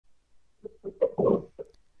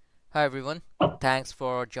Hi everyone, thanks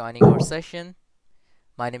for joining our session.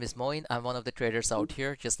 My name is Moin. I'm one of the traders out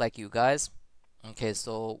here, just like you guys. Okay,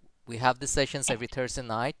 so we have these sessions every Thursday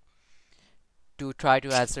night to try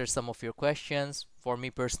to answer some of your questions. For me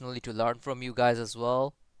personally, to learn from you guys as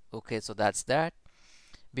well. Okay, so that's that.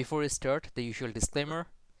 Before we start, the usual disclaimer.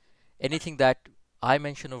 Anything that I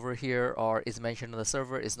mention over here or is mentioned on the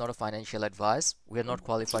server is not a financial advice. We are not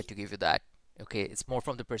qualified to give you that. Okay, it's more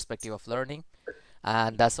from the perspective of learning.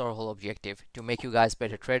 And that's our whole objective, to make you guys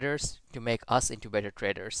better traders, to make us into better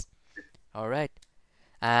traders. All right.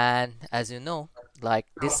 And as you know, like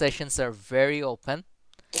these sessions are very open.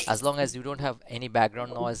 As long as you don't have any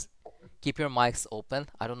background noise, keep your mics open.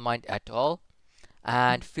 I don't mind at all.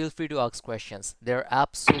 And feel free to ask questions. There are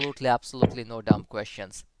absolutely no dumb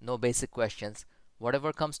questions, no basic questions.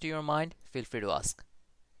 Whatever comes to your mind, feel free to ask.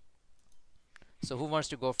 So who wants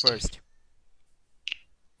to go first?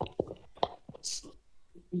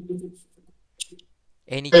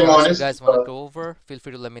 Any Hey, charts you Morning. guys want to go over? Feel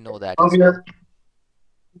free to let me know that I'm as well. here.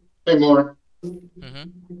 Hey, Morning. Mm-hmm.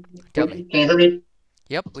 Tell Can me. you hear me?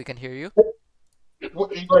 Yep, we can hear you.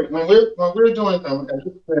 Right. When we're doing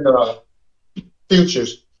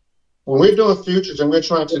futures, when we're doing futures and we're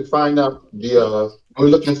trying to find out we're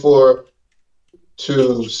looking for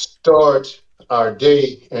to start our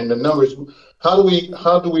day and the numbers. How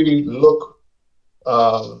do we look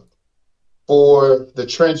uh, for the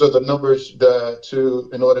trends of the numbers that to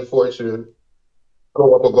in order for it to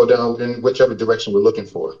go up or go down in whichever direction we're looking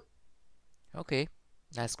for? Okay,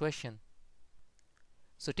 nice question.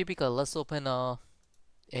 So typical, let's open a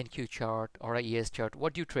NQ chart or a ES chart.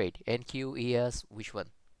 What do you trade? NQ, ES, which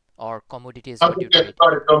one? Or commodities, I'm what do gonna you get trade?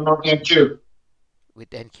 started on NQ.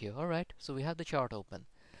 With NQ. All right, so we have the chart open.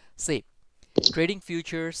 See, trading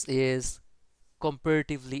futures is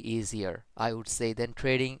comparatively easier, I would say, than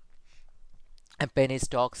trading and penny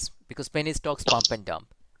stocks, because penny stocks pump and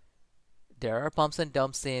dump. There are pumps and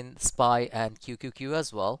dumps in SPY and QQQ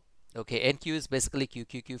as well. Okay, NQ is basically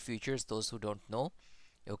QQQ futures, those who don't know.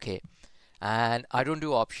 Okay, and I don't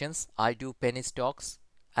do options. I do penny stocks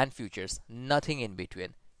and futures, nothing in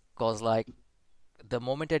between. Cause like the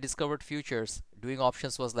moment I discovered futures, doing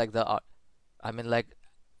options was like like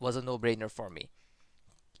was a no-brainer for me.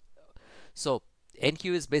 So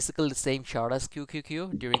NQ is basically the same chart as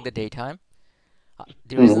QQQ during the daytime.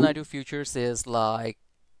 The reason I Mhm. do futures is like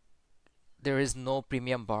there is no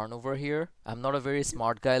premium barn over here. I'm not a very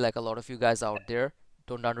smart guy like a lot of you guys out there.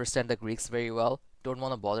 Don't understand the Greeks very well. Don't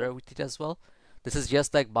want to bother with it as well. This is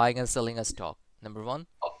just like buying and selling a stock, number one.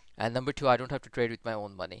 And number two, I don't have to trade with my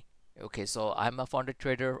own money. Okay, so I'm a founded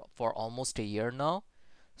trader for almost a year now.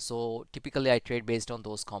 So typically I trade based on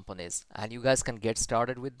those companies. And you guys can get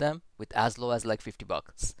started with them with as low as like 50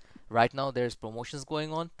 bucks. Right now there's promotions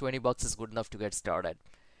going on. 20 bucks is good enough to get started.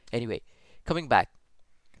 Anyway, coming back,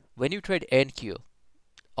 when you trade NQ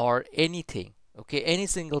or anything, okay, any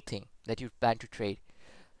single thing that you plan to trade,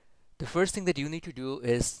 the first thing that you need to do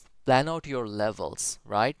is plan out your levels,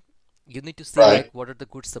 right? You need to see like Right. what are the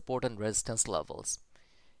good support and resistance levels.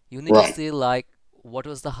 You need to Right. see like what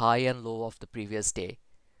was the high and low of the previous day,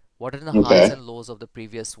 what are the highs Okay. and lows of the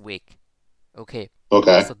previous week. Okay,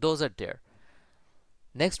 Okay. so those are there.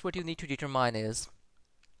 Next, what you need to determine is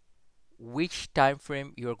which time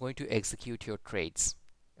frame you are going to execute your trades.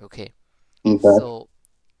 Okay, Okay. so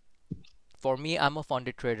for me, I'm a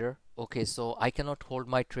funded trader. Okay, so I cannot hold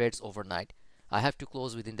my trades overnight. I have to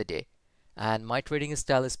close within the day. And my trading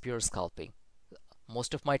style is pure scalping.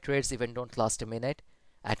 Most of my trades even don't last a minute,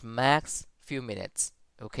 at max few minutes.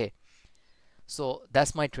 Okay, so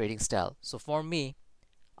that's my trading style. So for me,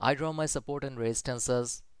 I draw my support and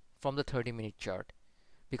resistances from the 30-minute chart,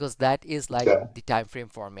 because that is like Okay. the time frame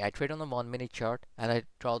for me. I trade on a 1 minute chart and I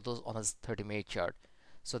draw those on a 30-minute chart.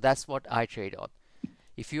 So that's what I trade on.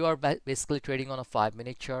 If you are basically trading on a 5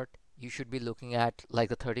 minute chart, you should be looking at like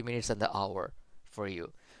the 30 minutes and the hour for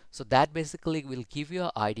you. So that basically will give you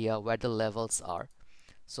an idea where the levels are.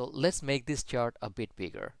 So let's make this chart a bit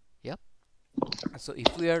bigger. Yep. So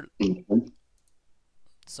if we are, Mhm.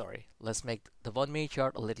 sorry, let's make the 1 minute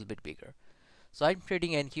chart a little bit bigger. So I'm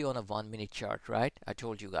trading NQ on a 1 minute chart, right? I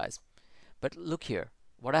told you guys. But look here,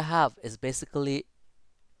 what I have is basically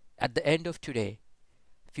at the end of today,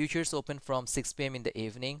 futures open from 6 p.m. in the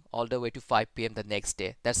evening all the way to 5 p.m. the next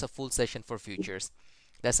day. That's a full session for futures.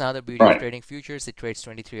 That's another beauty of Right. trading futures. It trades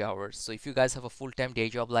 23 hours. So if you guys have a full-time day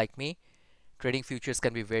job like me, trading futures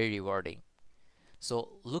can be very rewarding.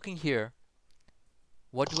 So looking here,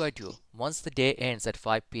 what do I do? Once the day ends at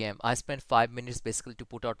 5 p.m., I spend 5 minutes basically to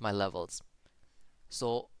put out my levels.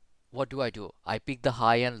 So what do? I pick the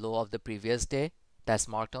high and low of the previous day that's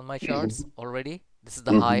marked on my charts Mhm. already. This is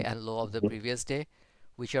the high Mm-hmm. and low of the previous day,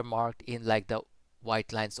 which are marked in like the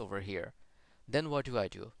white lines over here. Then what do I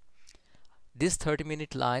do? These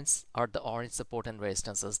 30-minute lines are the orange support and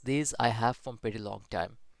resistances. These I have from pretty long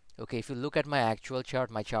time. Okay, if you look at my actual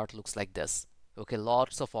chart, my chart looks like this. Okay,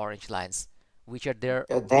 lots of orange lines, which are there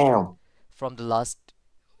Damn. from the last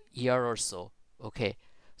year or so. Okay,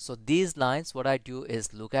 so these lines, what I do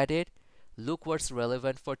is look at it, look what's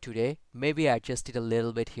relevant for today, maybe adjust it a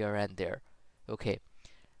little bit here and there. Okay,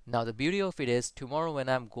 now the beauty of it is tomorrow when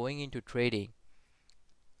I'm going into trading,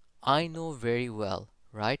 I know very well,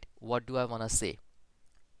 right? What do I want to say?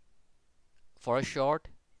 For a short,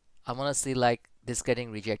 I want to see like this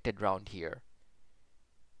getting rejected round here.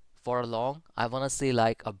 For a long, I want to see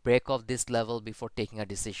like a break of this level before taking a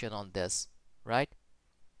decision on this, right?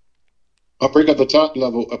 A break of the top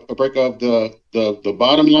level, a break of the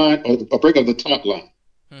bottom line, or a break of the top line.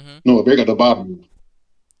 Mm-hmm. No, a break of the bottom line.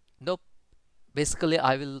 Nope. Basically,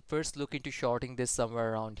 I will first look into shorting this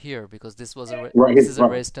somewhere around here because Right this here, is a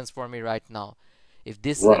right, resistance for me right now. If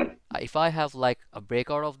this right. if I have like a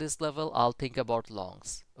breakout of this level, I'll think about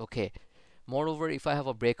longs. Okay. Moreover, if I have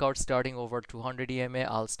a breakout starting over 200 EMA,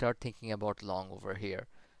 I'll start thinking about long over here.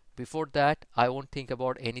 Before that, I won't think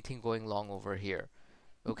about anything going long over here.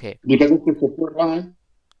 Okay. Because it's the support line.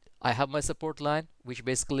 I have my support line, which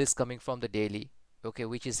basically is coming from the daily. Okay,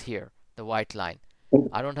 which is here, the white line.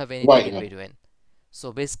 I don't have anything White in line. between.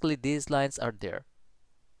 So basically these lines are there.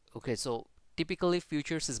 Okay, so typically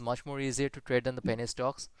futures is much more easier to trade than the penny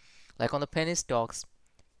stocks. Like on the penny stocks,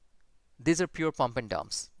 these are pure pump and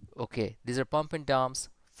dumps. Okay, these are pump and dumps,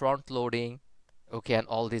 front loading, okay, and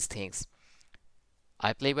all these things.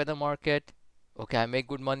 I play by the market. Okay, I make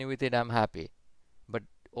good money with it, I'm happy. But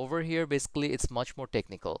over here, basically, it's much more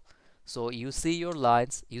technical. So you see your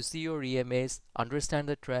lines, you see your EMAs, understand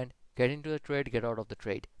the trend, get into the trade, get out of the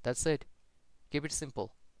trade. That's it. Keep it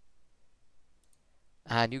simple.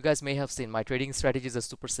 And you guys may have seen my trading strategies are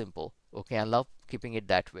super simple. Okay, I love keeping it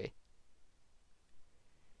that way.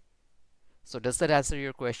 So does that answer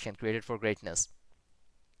your question, created for greatness?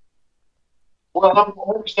 Well,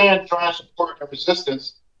 I understand trying support and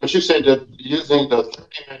resistance, but you said that using the 30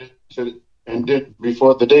 minute to, and then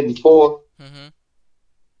before the day before, Mm-hmm.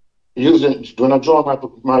 using when I draw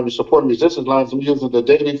my support and resistance lines, I'm using the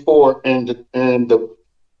day before and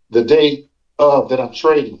the day of that I'm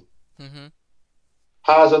trading. Mm-hmm.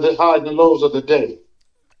 Highs and the lows of the day.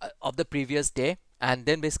 Of the previous day. And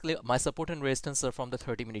then basically my support and resistance are from the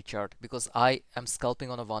 30-minute chart because I am scalping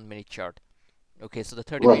on a 1 minute chart. Okay, so the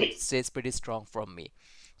 30-minute Right. stays pretty strong from me.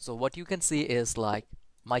 So what you can see is like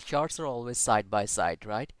my charts are always side by side,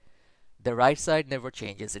 right? The right side never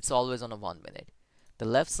changes. It's always on a 1 minute. The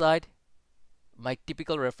left side, my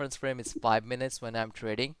typical reference frame is 5 minutes when I'm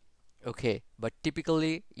trading. Okay, but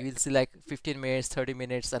typically you will see like 15 minutes, 30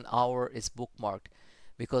 minutes, an hour is bookmarked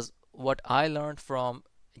because what I learned from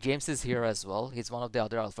James is here as well. He's one of the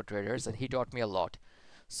other alpha traders and he taught me a lot.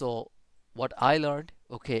 So what I learned,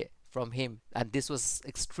 okay, from him, and this was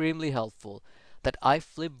extremely helpful, that I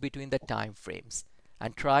flip between the time frames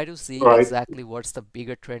and try to see Right. exactly what's the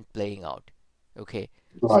bigger trend playing out. Okay,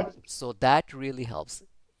 so, Right. so that really helps.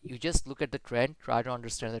 You just look at the trend, try to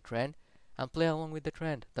understand the trend, and play along with the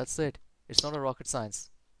trend. That's it. It's not a rocket science.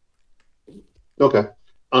 Okay.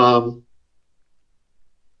 Um,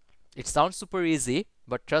 It sounds super easy,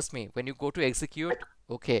 but trust me, when you go to execute,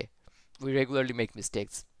 okay, we regularly make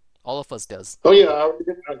mistakes. All of us does. oh yeah,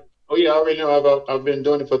 oh yeah, I already know. I've been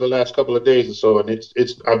doing it for the last couple of days or so, and it's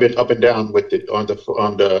I've been up and down with it on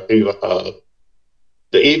the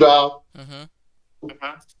eval. Mm-hmm.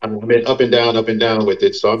 I've been up and down with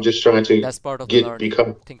it. So I'm just trying to That's part of the learning.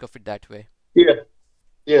 become Think of it that way. yeah,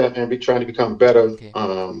 yeah, and be trying to become better, Okay.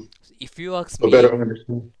 So if you ask a better me,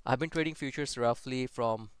 understanding. I've been trading futures roughly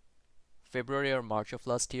from February or March of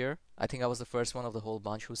last year. I think I was the first one of the whole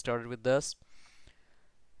bunch who started with this.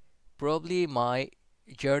 Probably my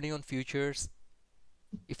journey on futures,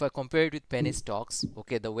 if I compare it with penny stocks,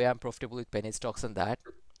 okay, the way I'm profitable with penny stocks and that,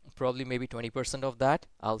 probably maybe 20% of that,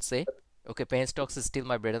 I'll say. Okay, penny stocks is still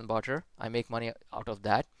my bread and butter. I make money out of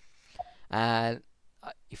that. And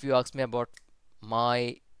if you ask me about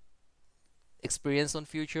my experience on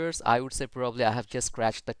futures, I would say probably I have just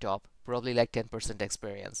scratched the top, probably like 10%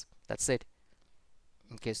 experience. That's it.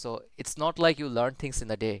 Okay, so it's not like you learn things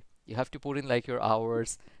in a day. You have to put in like your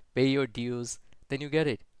hours, pay your dues, then you get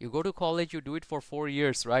it. You go to college, you do it for 4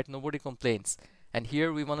 years, right? Nobody complains. And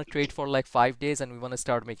here we want to trade for like 5 days and we want to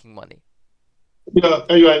start making money.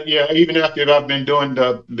 Yeah, yeah. Even after I've been doing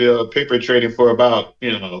the paper trading for about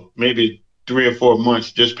maybe 3 or 4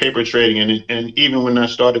 months, just paper trading, and even when I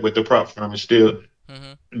started with the prop firm, it's still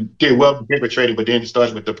Mm-hmm. get well paper trading, but then it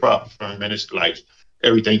starts with the prop firm, and it's like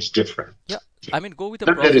everything's different. Yeah, I mean, go with a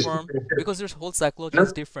Not prop that it's firm because your whole psychology is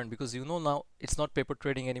not, different because you know now it's not paper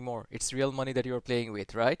trading anymore. It's real money that you're playing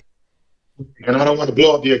with, right? and I don't want to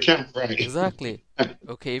blow up the account, right? Exactly.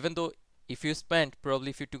 Okay, even though if you spent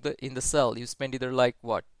probably if you took the in the sell, you spend either like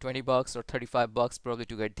what, 20 bucks or 35 bucks probably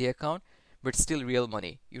to get the account, but still real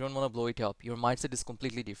money. You don't want to blow it up. Your mindset is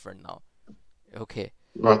completely different now. Okay.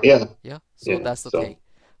 Right, yeah, Yeah, so yeah. that's the thing. So,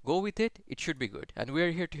 Go with it. It should be good. And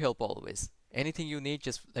we're here to help always. Anything you need,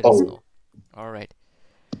 just let us oh, know. All right.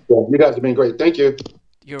 yeah, you guys have been great. Thank you.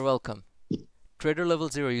 You're welcome. Trader level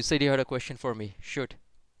 0, you said you had a question for me. Shoot.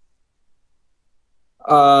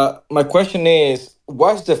 My question is,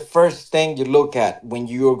 what's the first thing you look at when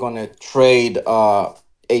you're gonna trade a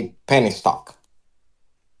penny stock?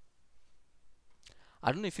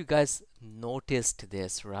 I don't know if you guys noticed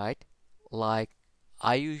this, right? Like,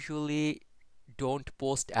 I usually don't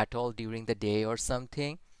post at all during the day or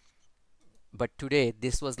something, but today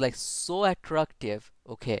this was like so attractive.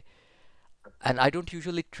 Okay, and I don't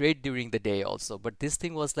usually trade during the day also, but this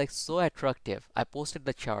thing was like so attractive. I posted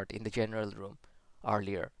the chart in the general room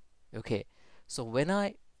earlier. Okay, so when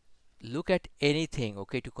I look at anything,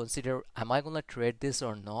 okay, to consider am I gonna trade this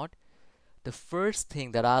or not, the first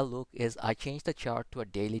thing that I look is I change the chart to a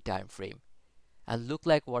daily time frame and look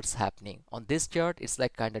like what's happening. On this chart, it's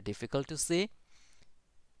like kind of difficult to see.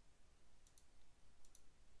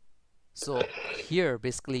 So here,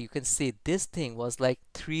 basically, you can see this thing was like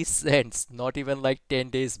 3 cents, not even like 10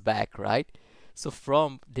 days back, right? So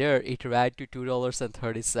from there, it ran to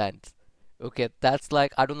 $2.30. Okay, that's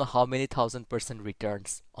like, I don't know how many 1000%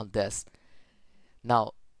 returns on this.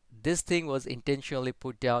 Now, this thing was intentionally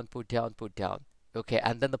put down, put down, put down. Okay,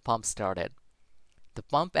 and then the pump started. The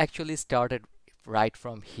pump actually started right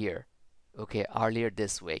from here. Okay, earlier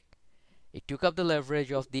this week. It took up the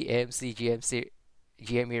leverage of the AMC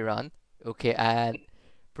GME run. Okay, and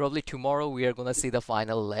probably tomorrow we are gonna see the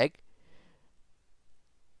final leg.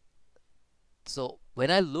 So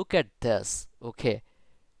when I look at this, okay,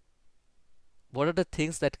 what are the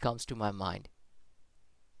things that comes to my mind?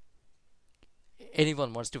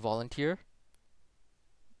 Anyone wants to volunteer?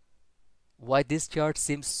 Why this chart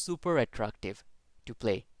seems super attractive to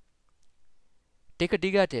play? Take a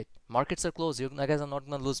dig at it. Markets are closed. You guys are not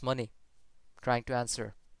gonna lose money trying to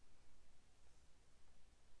answer.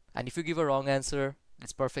 And if you give a wrong answer,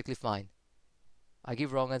 it's perfectly fine. I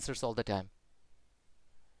give wrong answers all the time.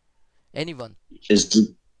 Anyone?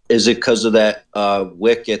 Is is it because of that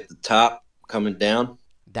wick at the top coming down?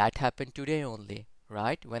 That happened today only,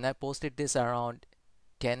 right? When I posted this around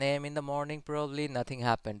 10 a.m. in the morning, probably nothing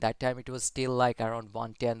happened. That time it was still like around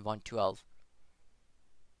 110, 112.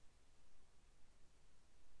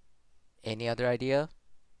 Any other idea?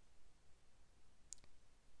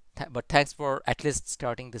 But thanks for at least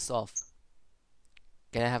starting this off.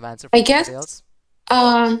 Can I have answer I from somebody guess else?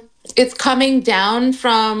 it's coming down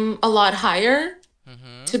from a lot higher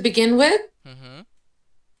Mm-hmm. to begin with. Mm-hmm.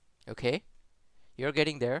 Okay. You're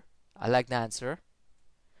getting there. I like the answer.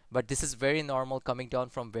 But this is very normal coming down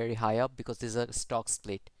from very high up because this is a stock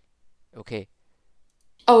split. Okay.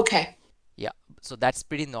 Okay. Yeah. So that's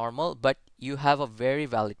pretty normal, but you have a very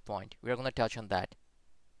valid point. We're gonna touch on that.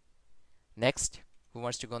 Next. Who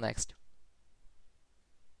wants to go next?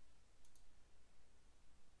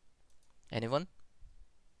 Anyone?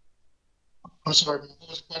 I'm sorry. What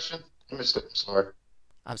was the question? I missed it. I'm sorry.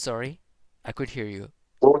 I'm sorry. I could hear you.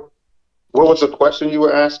 What, what was the question you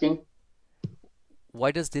were asking?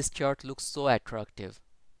 Why does this chart look so attractive?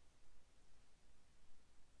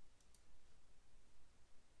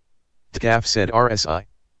 Gaff said RSI.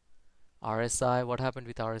 RSI, what happened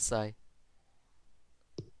with RSI?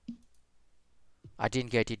 I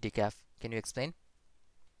didn't get it, Decaf. Can you explain?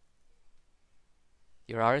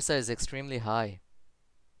 Your RSI is extremely high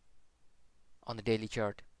on the daily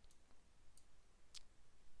chart.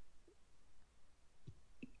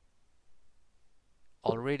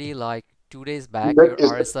 Already like 2 days back, your That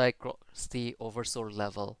is, RSI crossed the oversold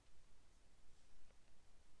level.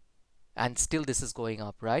 And still this is going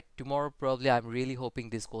up, right? Tomorrow probably I'm really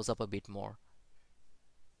hoping this goes up a bit more.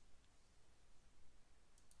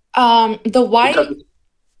 The because white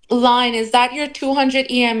line, is that your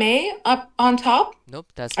 200 EMA up on top?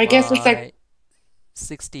 Nope, that's I guess it's my like,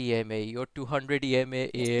 60 EMA. Your 200 EMA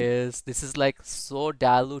is, this is like so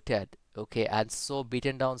diluted, okay, and so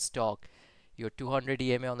beaten down stock. Your 200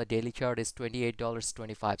 EMA on the daily chart is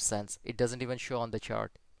 $28.25. It doesn't even show on the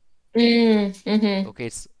chart. mm-hmm. Okay,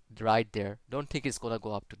 it's right there. Don't think it's gonna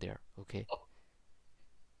go up to there. Okay.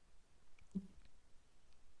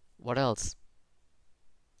 What else?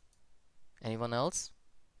 Anyone else?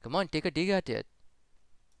 Come on, take a dig at it.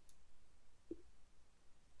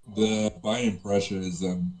 The buying pressure is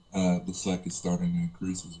looks like it's starting to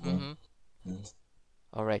increase as well. Mm-hmm. Yes.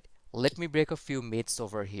 All right. Let me break a few myths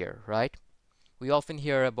over here, right? We often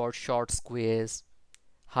hear about short squeeze,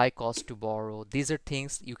 high cost to borrow. These are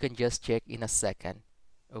things you can just check in a second.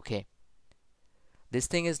 Okay. This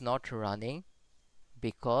thing is not running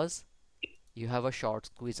because you have a short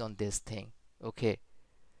squeeze on this thing. Okay.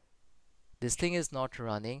 This thing is not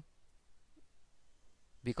running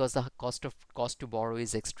because the cost to borrow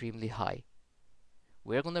is extremely high.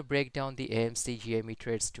 We're going to break down the AMC GME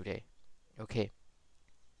trades today. Okay.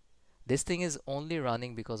 This thing is only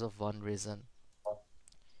running because of one reason.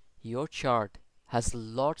 Your chart has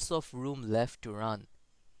lots of room left to run.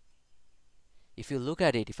 If you look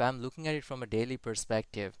at it, if I'm looking at it from a daily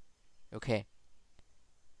perspective, okay,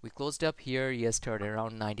 we closed up here yesterday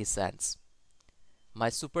around 90 cents. My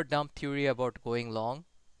super dump theory about going long,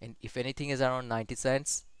 and if anything is around 90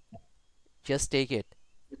 cents, just take it.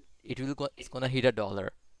 It's gonna hit $1.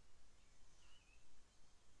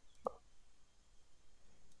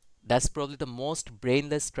 That's probably the most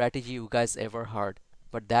brainless strategy you guys ever heard,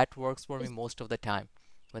 but that works for me most of the time.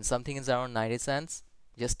 When something is around 90 cents,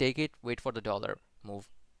 just take it, wait for the dollar move.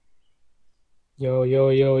 Yo, yo,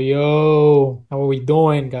 yo, yo. How are we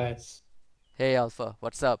doing, guys? Hey Alpha,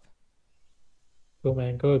 what's up? Good,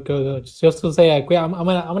 man. Good, good, good. Just to say, quick, I'm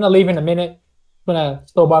gonna leave in a minute. I'm gonna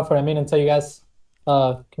stop by for a minute and tell you guys,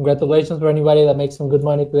 congratulations for anybody that makes some good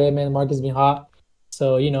money today, man. The market's been hot.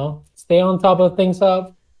 So, stay on top of things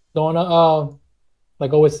up. Don't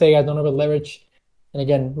like always say, I don't over leverage. And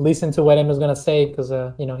again, listen to what Emma's gonna say because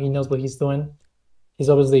he knows what he's doing. He's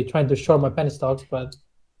obviously trying to short my penny stocks, but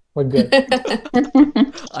we're good.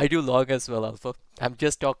 I do long as well, Alpha. I'm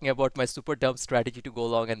just talking about my super dumb strategy to go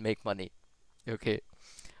long and make money. Okay.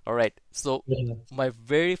 All right. So Yeah. my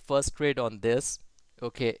very first trade on this,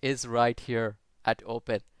 okay, is right here at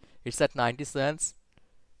open. It's at 90 cents.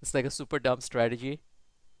 It's like a super dumb strategy.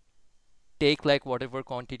 Take like whatever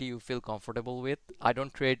quantity you feel comfortable with. I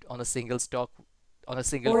don't trade on a single stock, on a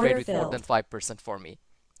single trade Order with more than filled. 5% for me.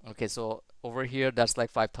 Okay, so over here, that's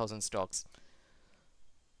like 5,000 stocks.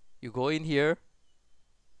 You go in here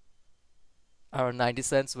around 90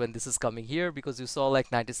 cents when this is coming here because you saw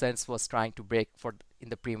like 90 cents was trying to break for in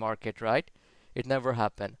the pre-market, right? It never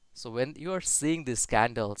happened. So when you are seeing these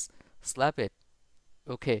candles, slap it.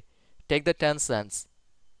 Okay, take the 10 cents.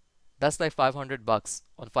 That's like 500 bucks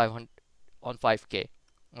on 500 on 5k.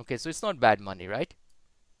 Okay, so it's not bad money, right?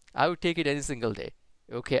 I would take it any single day.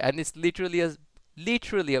 Okay, and it's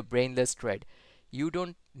literally a brainless trade. You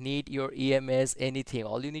don't need your EMAs, anything.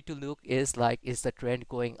 All you need to look is like, is the trend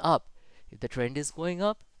going up? If the trend is going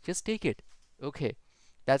up, just take it. Okay,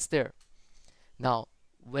 that's there. Now,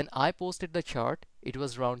 when I posted the chart, it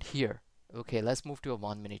was around here. Okay, let's move to a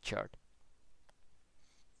 1 minute chart.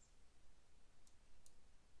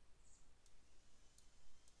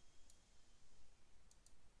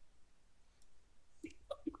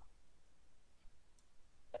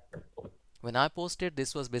 When I posted,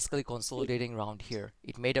 this was basically consolidating around here.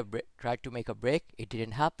 It made a tried to make a break. It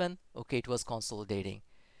didn't happen. Okay, it was consolidating.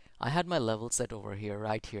 I had my level set over here,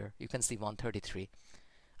 right here. You can see 133.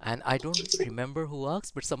 And I don't remember who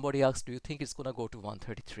asked, but somebody asked, do you think it's gonna go to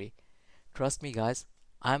 133? Trust me, guys,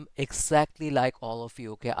 I'm exactly like all of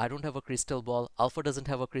you, okay? I don't have a crystal ball. Alpha doesn't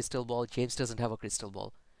have a crystal ball. James doesn't have a crystal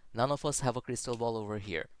ball. None of us have a crystal ball over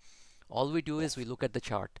here. All we do is we look at the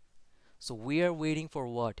chart. So we are waiting for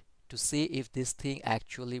what? To see if this thing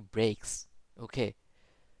actually breaks. Okay.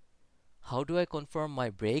 How do I confirm my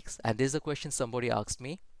breaks? And this is a question somebody asked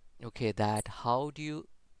me. Okay, that how do you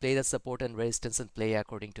play the support and resistance and play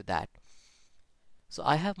according to that? So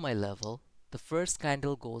I have my level. The first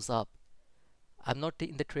candle goes up. I'm not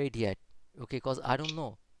in the trade yet. Okay, because I don't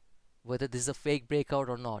know whether this is a fake breakout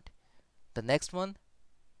or not. The next one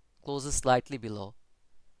closes slightly below.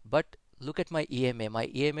 But look at my EMA. My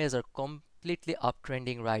EMAs are completely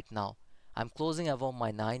uptrending right now. I'm closing above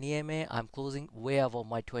my 9 EMA. I'm closing way above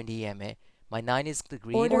my 20 EMA. My 9 is the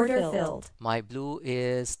green. Order filled. My blue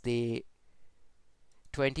is the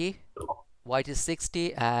 20. White is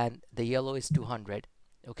 60 and the yellow is 200.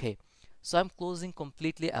 Okay, so I'm closing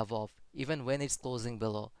completely above even when it's closing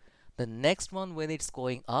below. The next one, when it's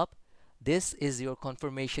going up, this is your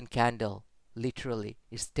confirmation candle. Literally,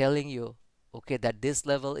 it's telling you, okay, that this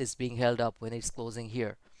level is being held up when it's closing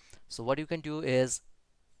here. So what you can do is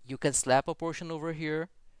you can slap a portion over here,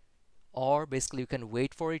 or basically you can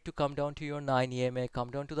wait for it to come down to your 9 EMA, come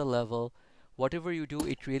down to the level. Whatever you do,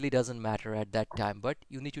 it really doesn't matter at that time, but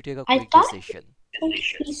you need to take a I quick thought decision.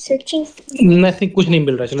 she's searching. मैं कुछ नहीं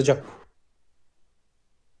मिल रहा, चलो जाओ.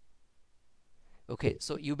 Okay,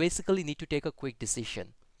 so you basically need to take a quick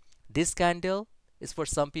decision. This candle is for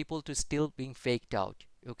some people to still being faked out.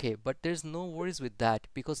 Okay, but there's no worries with that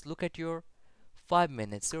because look at your 5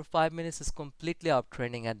 minutes. Your 5 minutes is completely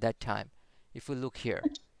uptrending at that time. If you look here,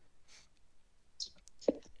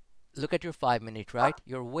 look at your 5 minute, right?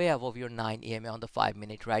 You're way above your 9 EMA on the 5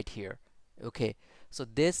 minute right here. Okay, so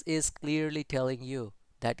this is clearly telling you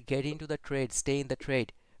that get into the trade, stay in the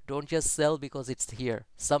trade. Don't just sell because it's here.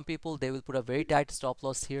 Some people, they will put a very tight stop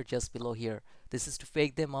loss here, just below here. This is to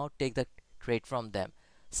fake them out, take the trade from them.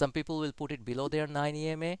 Some people will put it below their 9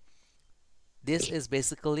 EMA. This is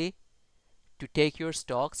basically to take your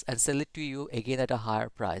stocks and sell it to you again at a higher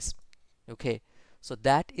price. Okay, so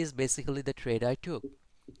that is basically the trade I took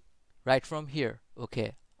right from here.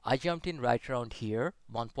 Okay, I jumped in right around here,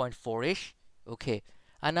 1.4ish. Okay,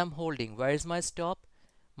 and I'm holding. Where is my stop?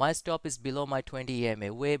 My stop is below my 20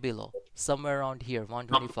 EMA, way below, somewhere around here,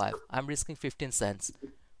 125. I'm risking 15 cents.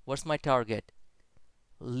 What's my target?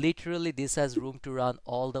 Literally, this has room to run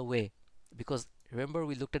all the way because remember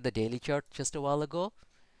we looked at the daily chart just a while ago.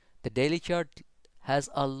 The daily chart has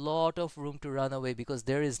a lot of room to run away because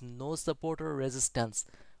there is no support or resistance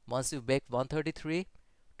once you break 133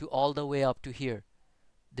 to all the way up to here.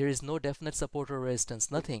 There is no definite support or resistance,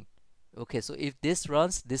 nothing. Okay, so if this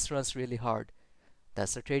runs really hard.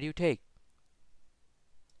 That's the trade you take.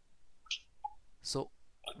 So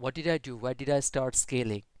what did I do? Why did I start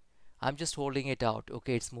scaling? I'm just holding it out.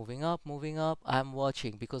 Okay, it's moving up, moving up. I'm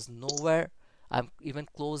watching because nowhere I'm even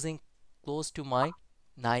close to my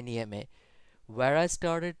 9 EMA. Where I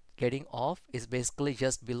started getting off is basically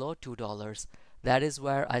just below $2. That is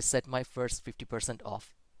where I set my first 50%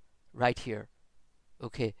 off, right here.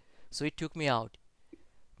 Okay, so it took me out.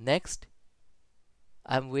 Next,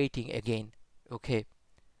 I'm waiting again. Okay,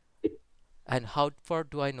 and how far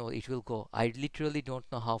do I know it will go? I literally don't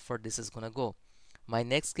know how far this is gonna go. My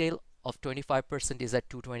next scale of 25% is at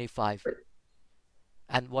 225.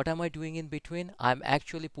 And what am I doing in between? I'm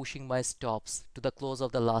actually pushing my stops to the close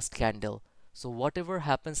of the last candle. So whatever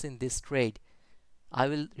happens in this trade, I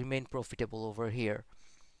will remain profitable over here.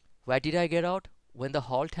 Where did I get out? When the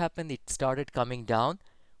halt happened, it started coming down.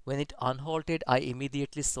 When it unhalted, I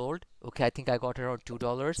immediately sold. Okay, I think I got around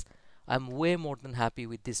 $2. I'm way more than happy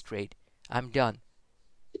with this trade. I'm done.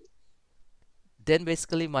 Then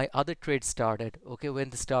basically my other trade started. Okay, when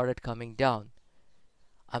they started coming down.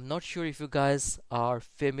 I'm not sure if you guys are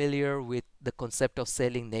familiar with the concept of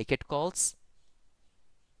selling naked calls,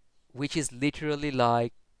 which is literally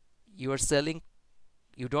like you are selling,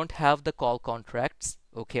 you don't have the call contracts,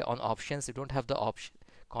 okay, on options, you don't have the option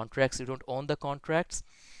contracts, you don't own the contracts,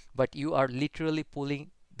 but you are literally pulling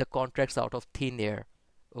the contracts out of thin air,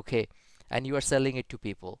 okay, and you are selling it to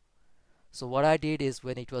people. So what I did is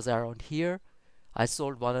when it was around here, I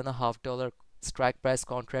sold $1.50 strike price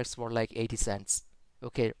contracts for like 80 cents.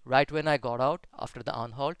 Okay, right when I got out after the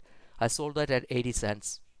unhalt, I sold that at 80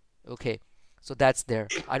 cents. Okay, so that's there.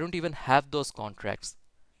 I don't even have those contracts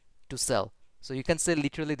to sell. So you can say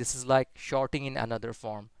literally this is like shorting in another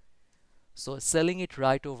form. So selling it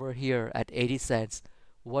right over here at 80 cents,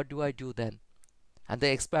 what do I do then? And the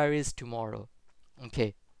expiry is tomorrow.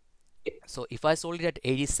 Okay, so if I sold it at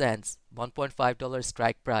 80 cents, $1.5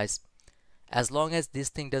 strike price, as long as this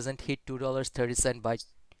thing doesn't hit $2.30 by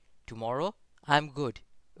tomorrow, I'm good.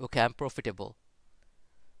 Okay, I'm profitable.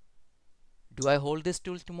 Do I hold this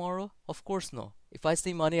till tomorrow? Of course no. If I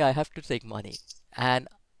see money, I have to take money. And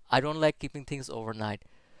I don't like keeping things overnight.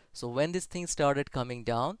 So when this thing started coming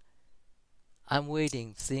down, I'm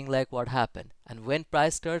waiting, seeing like what happened. And when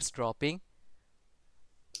price starts dropping,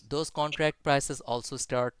 those contract prices also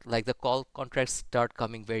start, like the call contracts start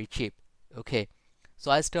coming very cheap. Okay,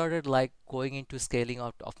 so I started like going into scaling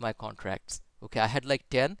out of my contracts. Okay, I had like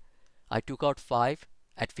 10. I took out 5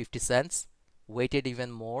 at 50 cents, waited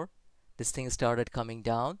even more. This thing started coming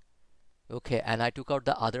down. Okay, and I took out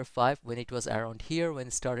the other 5 when it was around here, when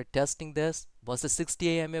it started testing this. Once the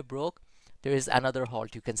 60 AMA broke, there is another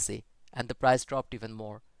halt you can see, and the price dropped even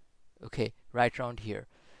more. Okay, right around here.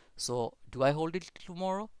 So do I hold it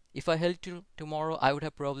tomorrow? If I held to tomorrow, I would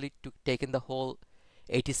have probably taken the whole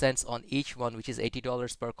 80 cents on each one, which is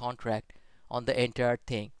 $80 per contract on the entire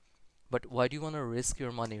thing. But why do you want to risk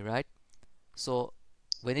your money, right? So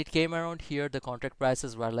when it came around here, the contract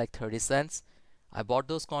prices were like 30 cents. I bought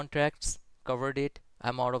those contracts, covered it.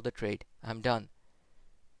 I'm out of the trade. I'm done.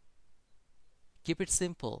 Keep it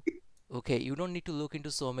simple. Okay, you don't need to look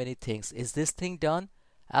into so many things. Is this thing done?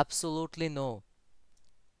 Absolutely no.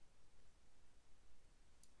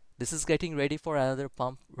 This is getting ready for another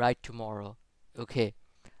pump right tomorrow. Okay,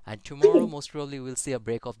 and tomorrow most probably we'll see a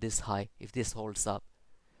break of this high if this holds up.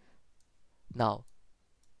 Now,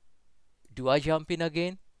 do I jump in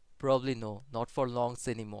again? Probably no, not for longs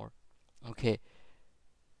anymore. Okay,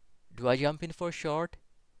 do I jump in for short?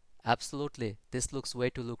 Absolutely, this looks way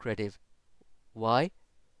too lucrative. Why?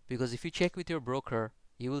 Because if you check with your broker,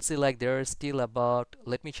 you will see like there are still about,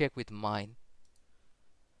 let me check with mine.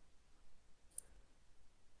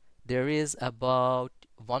 There is about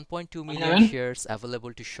 1.2 million shares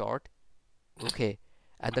available to short. Okay,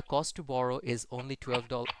 and the cost to borrow is only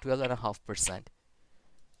 12.5%.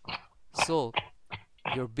 So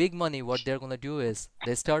your big money, what they're gonna do is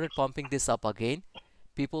they started pumping this up again.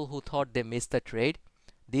 People who thought they missed the trade,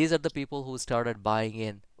 these are the people who started buying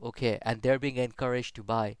in. Okay, and they're being encouraged to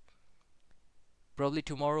buy. Probably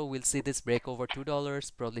tomorrow we'll see this break over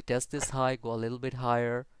 $2, probably test this high, go a little bit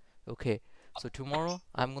higher. Okay, so tomorrow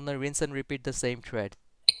I'm gonna rinse and repeat the same trade.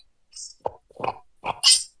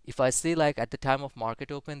 If I see like at the time of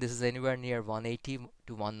market open, this is anywhere near 180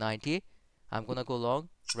 to 190, I'm gonna go long,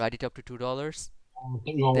 ride it up to $2.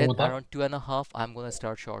 Then around 2.5, I'm gonna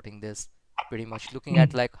start shorting this. Pretty much looking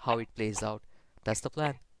at like how it plays out. That's the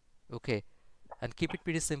plan. Okay, and keep it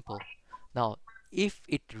pretty simple. Now, if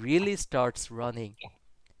it really starts running,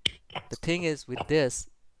 the thing is with this,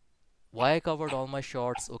 why I covered all my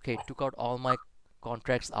shorts, okay, took out all my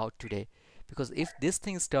contracts out today, because if this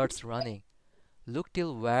thing starts running, look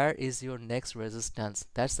till where is your next resistance.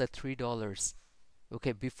 That's at $3.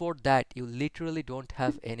 Okay, before that you literally don't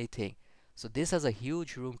have anything. So this has a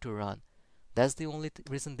huge room to run. That's the only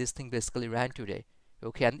reason this thing basically ran today.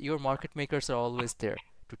 Okay, and your market makers are always there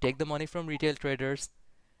to take the money from retail traders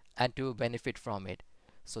and to benefit from it.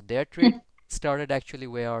 So their trade started actually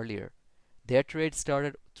way earlier. Their trade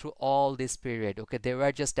started through all this period. Okay, they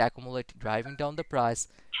were just accumulating, driving down the price,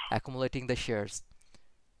 accumulating the shares.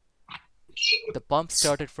 The pump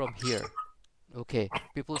started from here. Okay,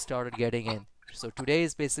 people started getting in. So today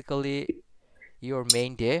is basically your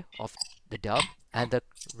main day of the dump, and the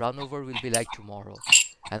run over will be like tomorrow.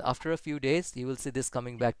 And after a few days, you will see this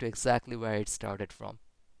coming back to exactly where it started from.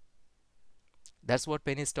 That's what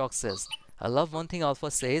penny stock says. I love one thing Alpha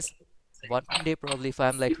says. One day probably if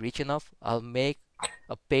I'm like rich enough, I'll make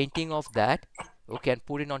a painting of that, okay, and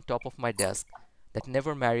put it on top of my desk. That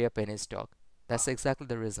never marry a penny stock. That's exactly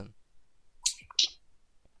the reason.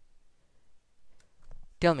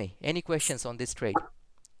 Tell me, any questions on this trade?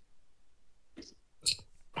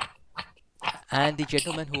 And the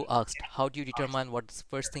gentleman who asked, how do you determine what's the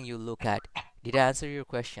first thing you look at? Did I answer your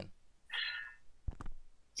question?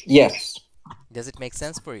 Yes. Does it make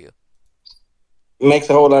sense for you? Makes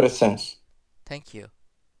a whole lot of sense. Thank you.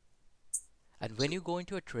 And when you go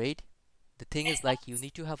into a trade, the thing is like you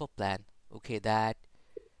need to have a plan. Okay, that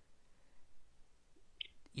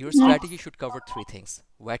your strategy should cover three things: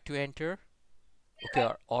 where to enter,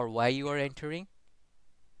 okay, or why you are entering,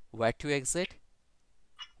 where to exit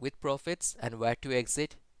with profits, and where to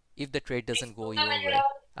exit if the trade doesn't go your way.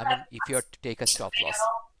 I mean, if you are to take a stop loss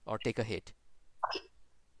or take a hit.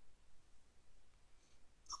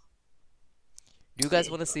 Do you guys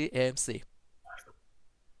want to see AMC?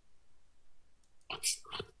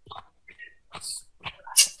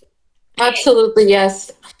 Absolutely,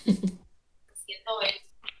 yes.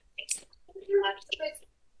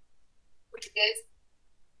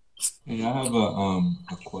 Hey, I have a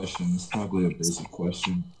question. It's probably a basic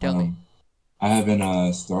question. Tell me. I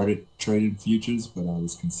haven't started trading futures, but I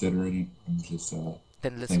was considering it. I'm just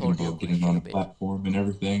Then let's thinking hold your about getting question on a a bit. platform and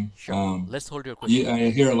everything. Sure. Let's hold your question. Yeah, I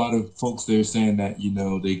hear a lot of folks there saying that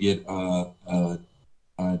they get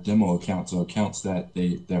demo accounts or accounts that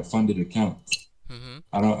they're funded accounts.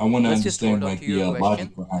 I want to Let's just hold understand on like to the your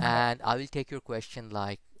logic question, behind that. and I will take your question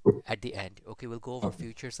like at the end. Okay, we'll go over Okay.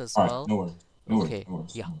 futures as All right, well. no worries. No worries. Okay, No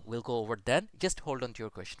worries. yeah, we'll go over then. Just hold on to your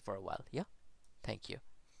question for a while. Yeah, thank you.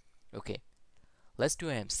 Okay, let's do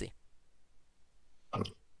AMC.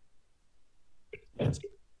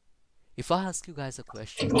 If I ask you guys a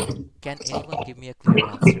question, can anyone give me a clear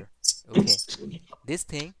answer? Okay, this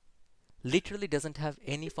thing literally doesn't have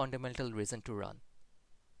any fundamental reason to run.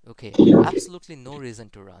 Okay, absolutely no reason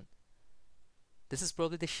to run. This is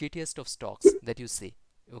probably the shittiest of stocks that you see.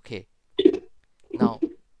 Okay, now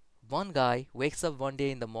one guy wakes up one day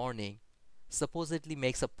in the morning, supposedly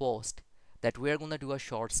makes a post that we're gonna do a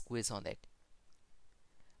short squeeze on it.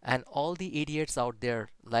 And all the idiots out there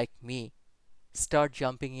like me start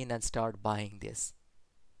jumping in and start buying this.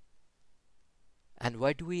 And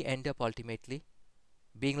why do we end up ultimately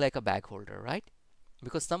being like a bag holder, right?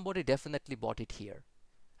 Because somebody definitely bought it here.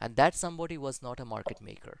 And that somebody was not a market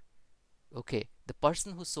maker. Okay, the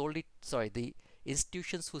person who sold it, sorry, the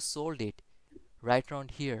institutions who sold it right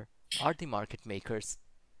around here are the market makers.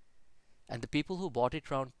 And the people who bought it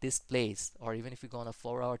around this place, or even if you go on a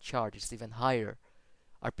 4-hour chart, it's even higher,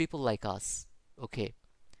 are people like us. Okay,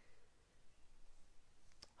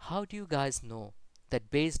 how do you guys know that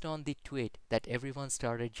based on the tweet that everyone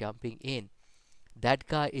started jumping in, that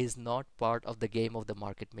guy is not part of the game of the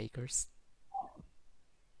market makers?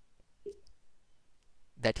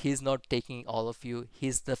 That he's not taking all of you,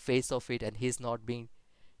 he's the face of it, and he's not being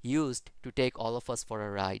used to take all of us for a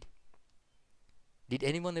ride. Did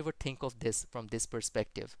anyone ever think of this from this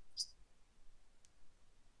perspective?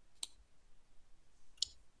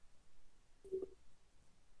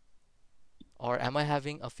 Or am I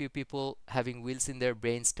having a few people having wheels in their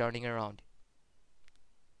brains turning around?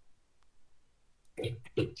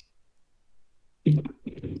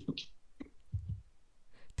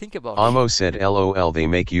 Think about it. Amo said LOL, they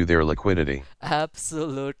make you their liquidity.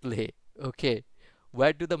 Absolutely. Okay.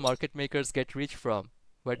 Where do the market makers get rich from?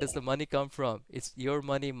 Where does the money come from? It's your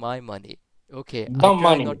money, my money. Okay. I Dumb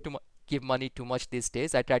try money. not to give money too much these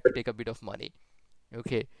days. I try to take a bit of money.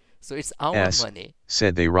 Okay. So it's our S money.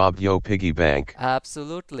 said they robbed yo piggy bank.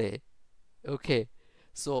 Absolutely. Okay.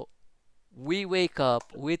 So we wake up,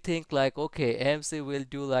 we think like, okay, AMC will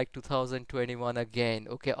do like 2021 again.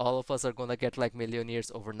 Okay, all of us are gonna get like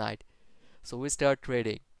millionaires overnight. So we start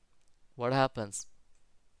trading. What happens?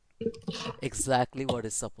 Exactly what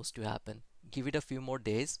is supposed to happen. Give it a few more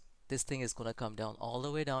days. This thing is gonna come down all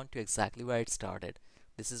the way down to exactly where it started.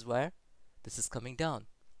 This is where this is coming down.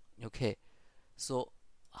 Okay, so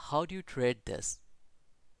how do you trade this?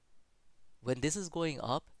 When this is going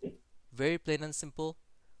up, very plain and simple,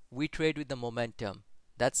 we trade with the momentum.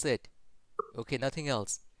 That's it. Okay, nothing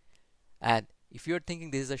else. And if you're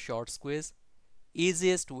thinking this is a short squeeze,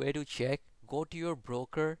 easiest way to check, go to your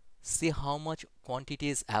broker, see how much quantity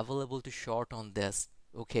is available to short on this.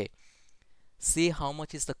 Okay, see how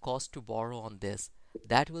much is the cost to borrow on this.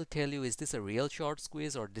 That will tell you, is this a real short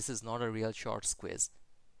squeeze or this is not a real short squeeze.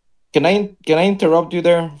 Can I interrupt you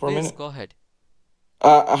there for a Please minute? go ahead.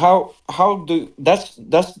 How do that's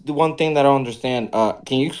the one thing that I don't understand.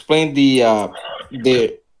 Can you explain the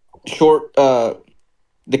short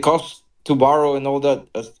the cost to borrow and all that?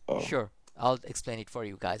 Sure, I'll explain it for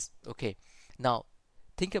you guys. Okay, now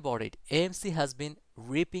think about it. AMC has been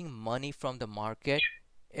reaping money from the market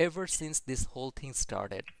ever since this whole thing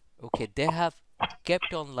started. Okay, they have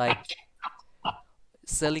kept on like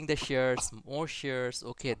selling the shares, more shares.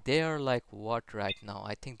 Okay, they are like what right now?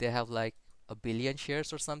 I think they have like a billion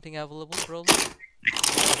shares or something available, probably.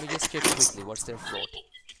 Let me just check quickly. What's their float?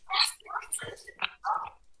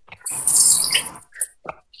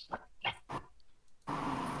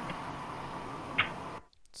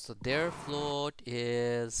 So their float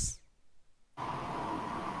is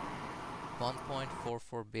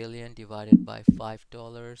 1.44 billion divided by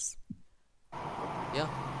 $5. Yeah,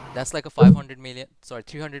 that's like a 500 million, sorry,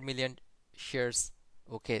 300 million shares.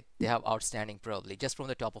 Okay, they have outstanding probably, just from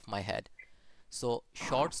the top of my head. So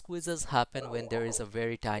short squeezes happen when there is a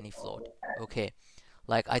very tiny float. Okay,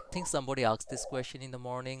 like I think somebody asked this question in the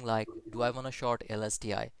morning, like, do I want to short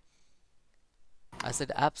LSTI? I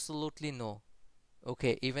said absolutely no.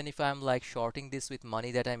 Okay, even if I'm like shorting this with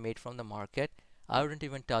money that I made from the market, I wouldn't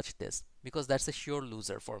even touch this because that's a sure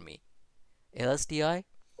loser for me. LSTI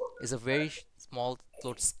is a very small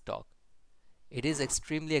float stock. It is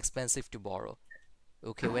extremely expensive to borrow.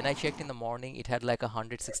 Okay, when I checked in the morning, it had like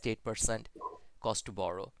 168% cost to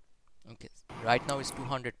borrow. Okay, right now it's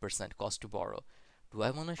 200% cost to borrow. Do I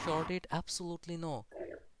want to short it? Absolutely no.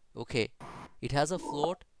 Okay, it has a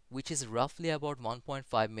float which is roughly about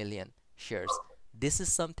 1.5 million shares. This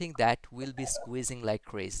is something that will be squeezing like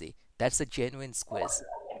crazy. That's a genuine squeeze.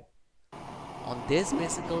 On this,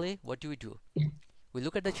 basically, what do? We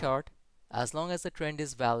look at the chart. As long as the trend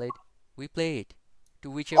is valid, we play it to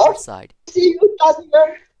whichever side. See you,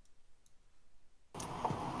 Tiger.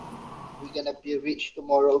 We're gonna be rich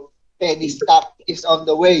tomorrow. Penny stock is on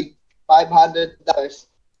the way. $500.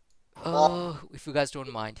 If you guys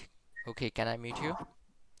don't mind. Okay, can I mute you?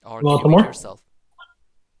 Or Want can you some mute more? yourself?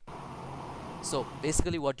 So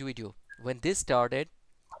basically what do? When this started,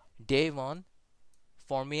 day one,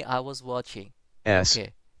 for me, I was watching. S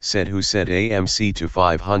Okay, said who said AMC to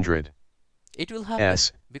 500. it will happen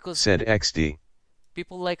S because said XD.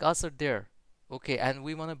 people like us are there. Okay, and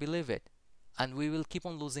we want to believe it. And we will keep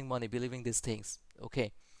on losing money believing these things.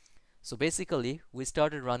 Okay, so basically, we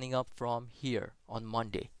started running up from here on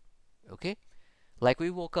Monday. Okay, like we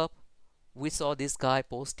woke up, we saw this guy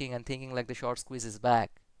posting and thinking like the short squeeze is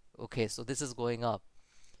back. Okay, so this is going up.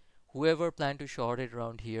 Whoever planned to short it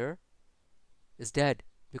around here is dead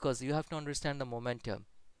because you have to understand the momentum.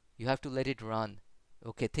 You have to let it run.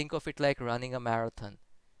 Okay, think of it like running a marathon.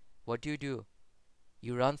 What do?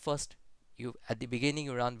 You run first. You at the beginning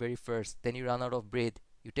you run very first, then you run out of breath.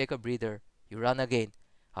 You take a breather. You run again.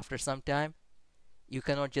 After some time, you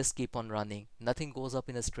cannot just keep on running. Nothing goes up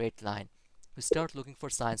in a straight line. You start looking for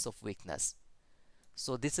signs of weakness.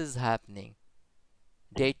 So this is happening.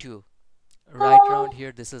 Day 2. Right around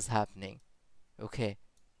here this is happening. Okay.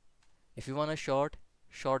 If you want to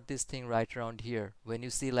short this thing right around here. When you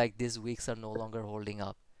see like these wicks are no longer holding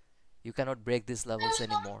up. You cannot break these levels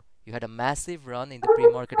anymore. You had a massive run in the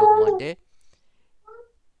pre-market on Monday.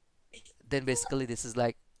 Then basically this is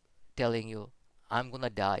like telling you, I'm gonna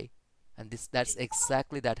die. And that's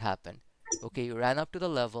exactly that happened. Okay, you ran up to the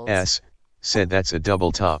levels. Said that's a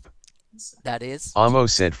double top. That is. Amo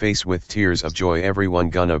said face with tears of joy everyone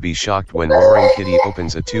gonna be shocked when Roaring Kitty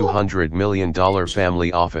opens a $200 million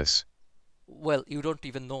family office. Well, you don't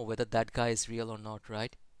even know whether that guy is real or not,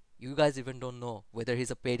 right? You guys even don't know whether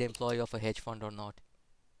he's a paid employee of a hedge fund or not.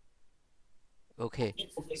 Okay,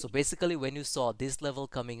 so basically when you saw this level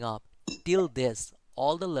coming up, till this,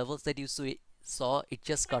 all the levels that you saw, it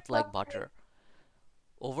just cut like butter.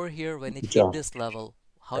 Over here, when it hit this level,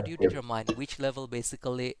 how do you determine which level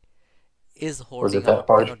basically is holding out,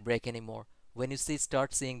 cannot break anymore? When you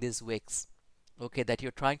start seeing these wicks, okay, that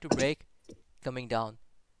you're trying to break, coming down.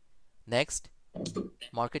 Next,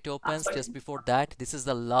 market opens. Just before that, this is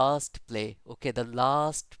the last play, okay, the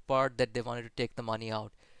last part that they wanted to take the money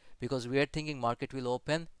out, because we are thinking market will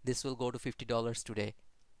open, this will go to $50 today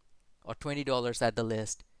or $20 at the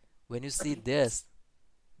least. When you see this,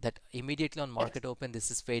 that immediately on market open this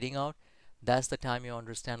is fading out, that's the time you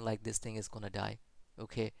understand like this thing is gonna die.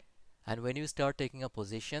 Okay, and when you start taking a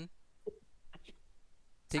position,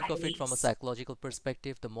 think of it from a psychological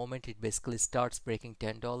perspective. The moment it basically starts breaking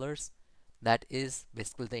 $10, that is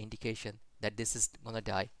basically the indication that this is gonna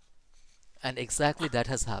die. And exactly that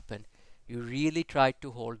has happened. You really tried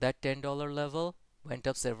to hold that $10 level, went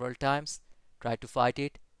up several times, tried to fight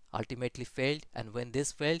it, ultimately failed, and when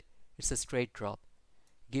this failed, it's a straight drop.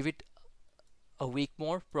 Give it a week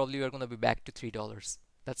more, probably you're going to be back to $3.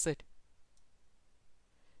 That's it.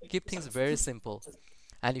 Keep things very simple.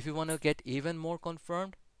 And if you want to get even more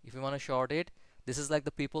confirmed, if you want to short it, this is like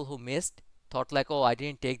the people who missed, thought like, oh, I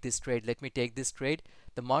didn't take this trade, let me take this trade.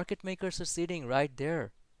 The market makers are sitting right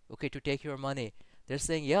there, okay, to take your money. They're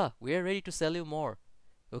saying, yeah, we are ready to sell you more.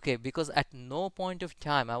 Okay, because at no point of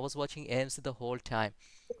time, I was watching AMC the whole time,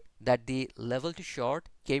 that the level to short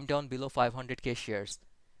came down below 500k shares.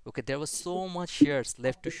 Okay, there was so much shares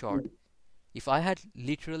left to short. If I had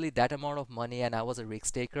literally that amount of money and I was a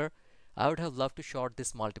risk taker, I would have loved to short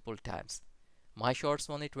this multiple times. My shorts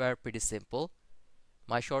on it were pretty simple.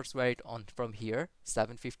 My shorts were it on from here,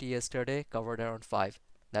 750 yesterday, covered around 5.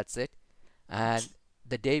 That's it. And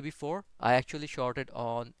the day before, I actually shorted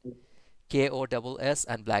on KOSS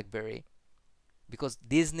and BlackBerry, because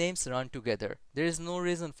these names run together. There is no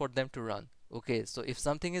reason for them to run. Okay, so if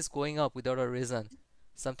something is going up without a reason,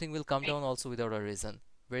 something will come down also without a reason.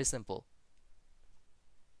 Very simple.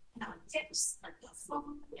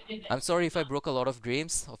 I'm sorry if I broke a lot of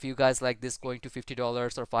dreams of you guys like this going to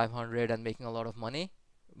 $50 or 500 and making a lot of money,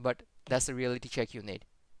 but that's a reality check you need.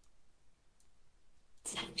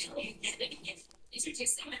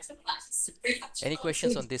 Any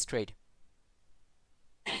questions on this trade?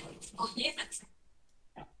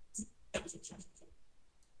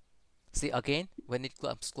 See, again, when it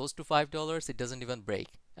comes close to $5, it doesn't even break,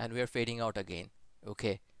 and we are fading out again.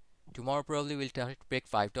 Okay, tomorrow probably we'll try to break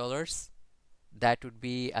 $5. That would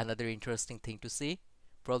be another interesting thing to see.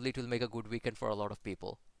 Probably it will make a good weekend for a lot of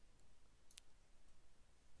people.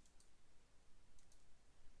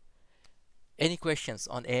 Any questions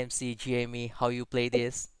on AMC, GME, how you play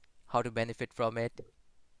this, how to benefit from it?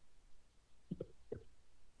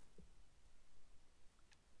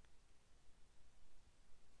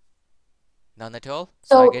 None at all?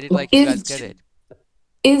 So I get it like you guys get it.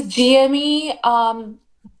 Is GME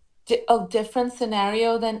a different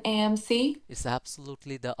scenario than AMC? It's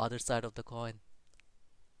absolutely the other side of the coin.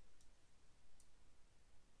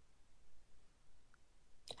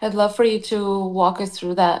 I'd love for you to walk us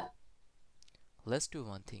through that. Let's do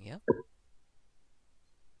one thing, yeah?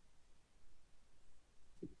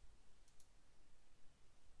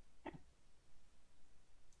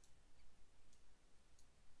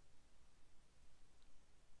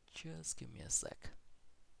 Just give me a sec.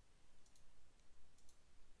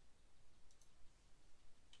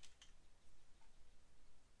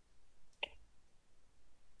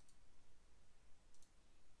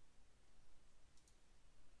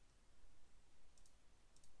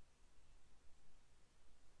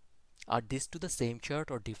 Are these to the same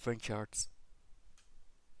chart or different charts?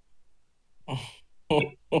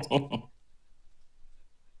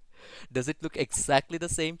 Does it look exactly the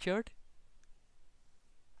same chart?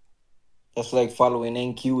 That's like following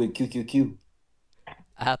NQ with QQQ.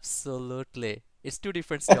 Absolutely. It's two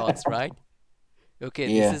different stocks, right? Okay,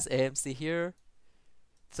 this Yeah. is AMC here.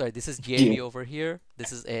 Sorry, this is Yeah. GME over here.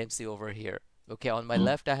 This is AMC over here. Okay, on my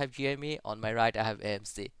left I have GME, on my right I have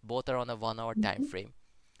AMC. Both are on a 1 hour time frame.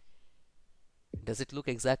 Does it look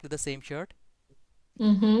exactly the same chart?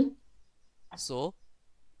 Mm-hmm. So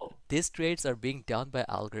these trades are being done by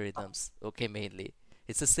algorithms, okay, mainly.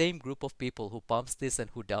 It's the same group of people who pumps this and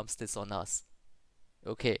who dumps this on us.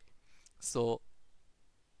 Okay, so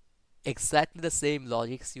exactly the same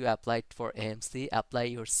logics you applied for AMC, apply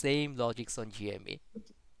your same logics on GME.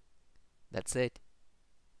 That's it.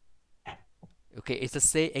 Okay, it's the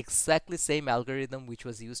same, exactly same algorithm which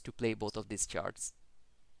was used to play both of these charts.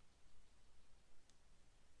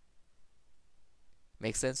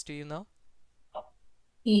 Make sense to you now?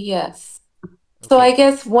 Yes. So I Okay,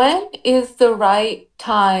 guess when is the right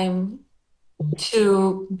time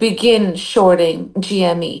to begin shorting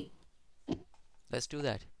GME? let's do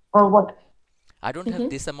that. Or what? I don't have Mm-hmm.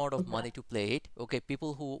 this amount of money to play it. Okay,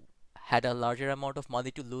 people who had a larger amount of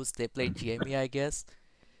money to lose, they played GME, I guess.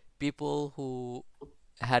 People who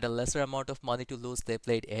had a lesser amount of money to lose, they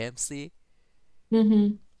played AMC.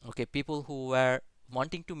 Mm-hmm. Okay, people who were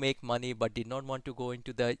wanting to make money but did not want to go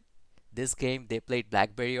into this game, they played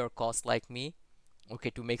BlackBerry or Cost like me. Okay,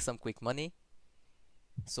 to make some quick money.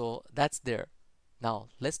 So that's there. Now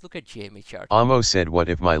let's look at GME chart. Amo said, what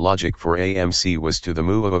if my logic for AMC was to the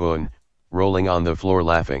moon, rolling on the floor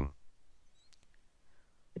laughing?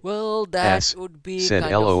 Well, that S would be said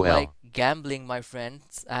kind of like LOL. gambling, my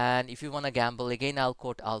friends. And if you want to gamble, again, I'll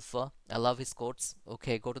quote Alpha. I love his quotes.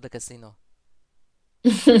 Okay, go to the casino.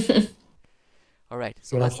 All right,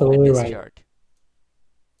 so You're let's look at absolutely this right. chart.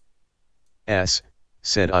 S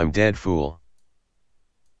said, I'm dead fool.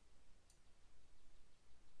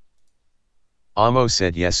 Amo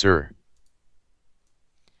said, yes sir.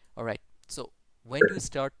 All right, so when do you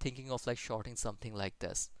start thinking of like shorting something like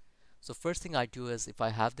this? So first thing I do is if I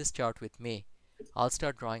have this chart with me, I'll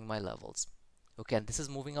start drawing my levels. Okay, and this is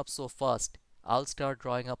moving up so fast, I'll start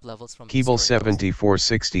drawing up levels from Keeble historicals.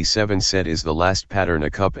 7467 said, is the last pattern a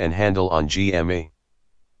cup and handle on GME?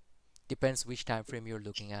 Depends which time frame you're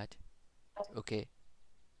looking at. Okay,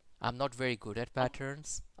 I'm not very good at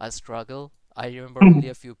patterns. I struggle. I remember only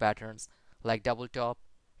a few patterns like double top,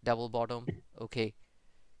 double bottom, okay,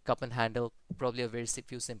 cup and handle, probably a very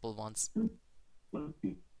few simple ones.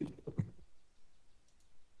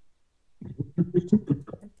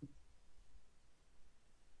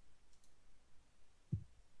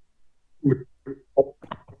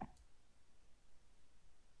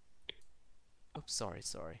 Oops,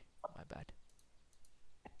 sorry, my bad.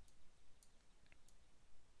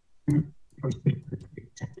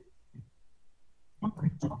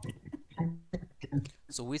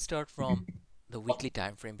 So we start from the weekly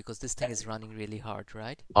time frame because this thing is running really hard,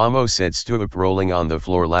 right? Amo said, stoop rolling on the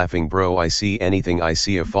floor laughing, bro, I see anything, I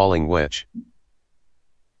see a falling witch.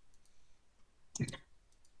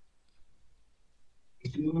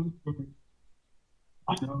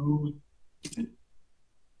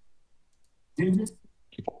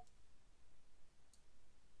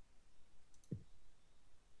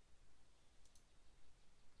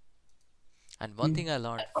 And one thing I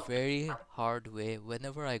learned very hard way,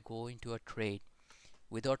 whenever I go into a trade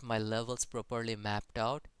without my levels properly mapped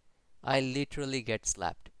out, I literally get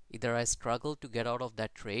slapped. Either I struggle to get out of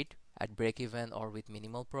that trade at break even or with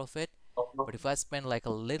minimal profit, but if I spend like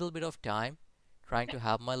a little bit of time trying to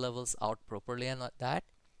have my levels out properly and like that,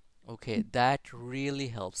 okay, that really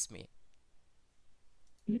helps me.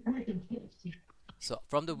 So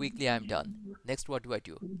from the weekly I'm done. Next, what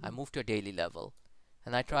do? I move to a daily level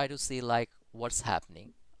and I try to see like what's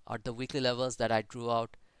happening. Are the weekly levels that I drew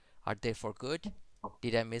out, are they for good?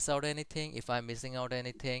 Did I miss out anything? If I'm missing out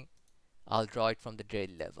anything, I'll draw it from the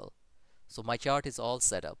daily level. So my chart is all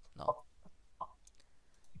set up now.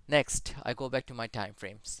 Next, I go back to my time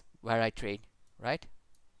frames where I trade, right?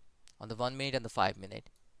 On the 1 minute and the 5 minute.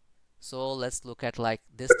 So let's look at like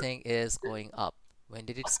this thing is going up. When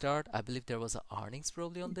did it start? I believe there was a earnings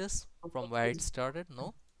probably on this from where it started.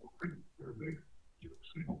 No?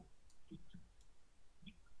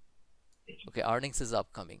 Okay, earnings is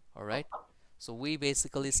upcoming. All right. So we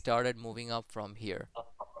basically started moving up from here.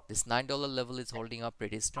 This $9 level is holding up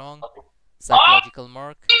pretty strong. Psychological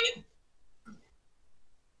mark.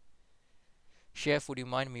 Chef, would you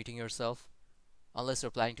mind muting yourself? Unless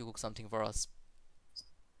you're planning to cook something for us.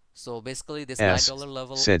 So basically this S $9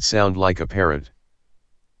 level. said, sound like a parrot.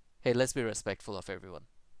 Hey, let's be respectful of everyone.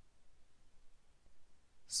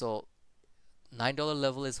 So $9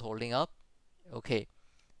 level is holding up. Okay,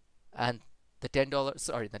 and the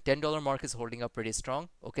 $10 mark is holding up pretty strong.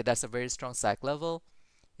 Okay, that's a very strong sack level.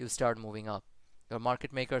 You start moving up. Your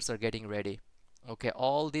market makers are getting ready. Okay,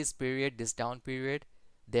 all this period, this down period,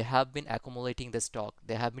 they have been accumulating the stock.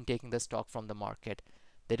 They have been taking the stock from the market.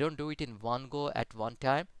 They don't do it in one go at one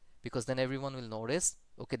time, because then everyone will notice.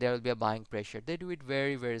 Okay, there will be a buying pressure. They do it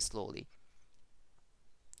very, very slowly.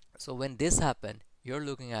 So when this happened, you're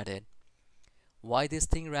looking at it. Why this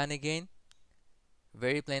thing ran again?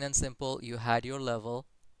 Very plain and simple. You had your level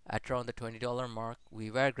at around the $20 mark. We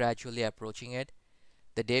were gradually approaching it.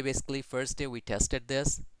 The day, basically first day we tested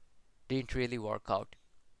this, didn't really work out.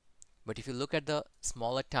 But if you look at the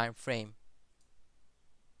smaller time frame,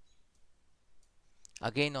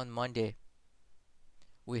 again on Monday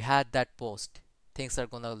we had that post. Things are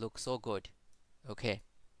gonna look so good. Okay,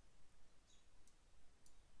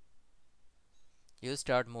 you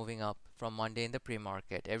start moving up from Monday in the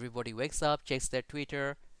pre-market. Everybody wakes up, checks their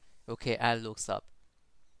Twitter, okay, and looks up.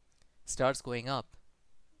 Starts going up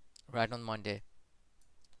right on Monday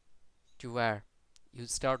to where you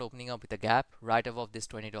start opening up with a gap right above this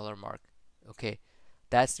 $20 mark. Okay,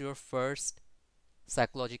 that's your first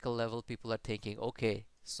psychological level. People are thinking, okay,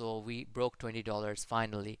 so we broke $20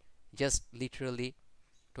 finally. Just literally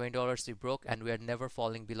 $20 we broke, and we are never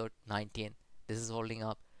falling below 19. This is holding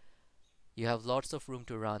up. You have lots of room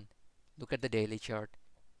to run. Look at the daily chart.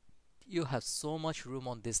 You have so much room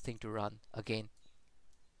on this thing to run again.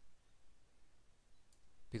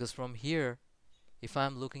 Because from here, if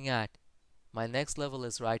I'm looking at my next level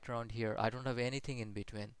is right around here, I don't have anything in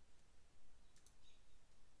between.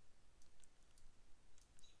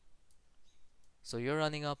 So you're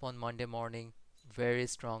running up on Monday morning very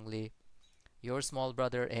strongly. Your small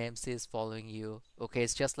brother AMC is following you. Okay,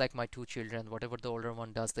 it's just like my two children. Whatever the older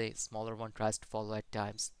one does, the smaller one tries to follow at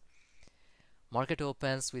times. Market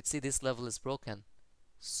opens, we see this level is broken.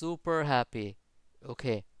 Super happy.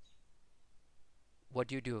 Okay, what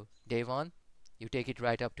do? Day one, you take it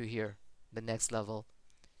right up to here, the next level.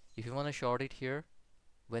 If you want to short it here,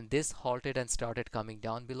 when this halted and started coming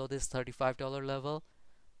down below this $35 level,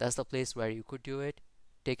 that's the place where you could do it.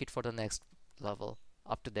 Take it for the next level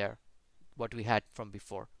up to there, what we had from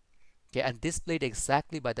before. Okay, and this played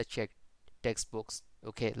exactly by the check textbooks.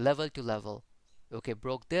 Okay, level to level. Okay,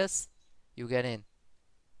 broke this, you get in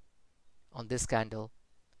on this candle.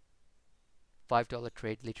 $5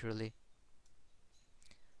 trade literally.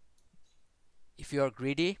 If you are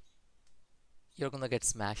greedy, you're gonna get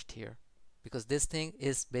smashed here, because this thing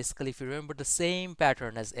is basically, if you remember the same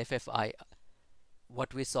pattern as FFI,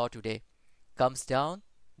 what we saw today, comes down,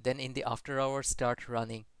 then in the after hours start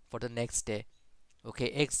running for the next day. Okay,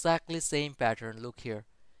 exactly same pattern. Look here,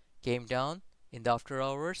 came down in the after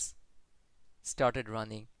hours, started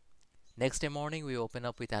running. Next day morning we open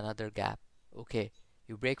up with another gap. Okay,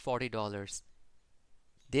 you break $40.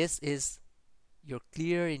 This is your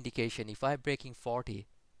clear indication. If I'm breaking 40,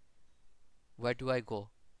 where do I go?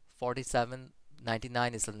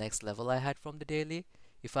 47.99 is the next level I had from the daily.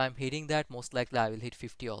 If I'm hitting that, most likely I will hit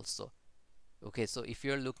 50 also. Okay, so if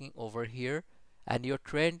you're looking over here and your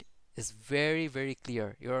trend is very, very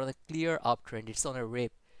clear, you're on a clear uptrend, it's on a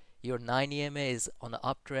rip. Your 9 EMA is on an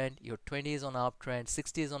uptrend, your 20 is on an uptrend,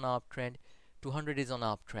 60 is on an uptrend, 200 is on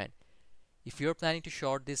an uptrend. If you're planning to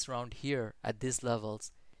short this round here at these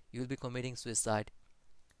levels, you'll be committing suicide.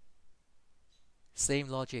 Same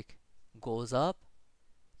logic, goes up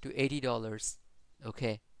to $80.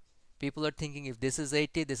 Okay, people are thinking if this is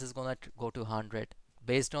 80, this is gonna go to 100.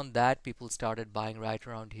 Based on that, people started buying right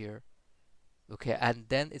around here. Okay, and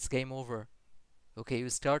then it's game over. Okay, you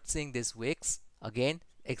start seeing this wicks again,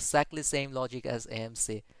 exactly same logic as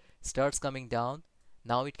AMC. Starts coming down.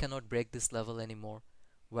 Now it cannot break this level anymore.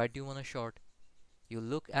 Where do you want to short? You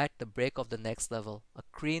look at the break of the next level, a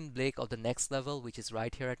clean break of the next level, which is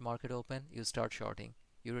right here at market open. You start shorting.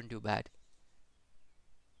 You don't do bad.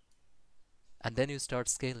 And then you start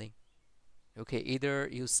scaling. Okay, either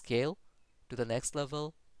you scale to the next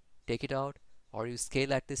level, take it out, or you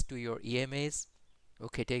scale at this to your EMAs.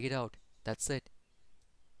 Okay, take it out. That's it.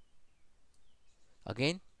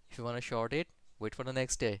 Again, if you want to short it, wait for the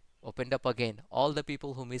next day. Opened up again. All the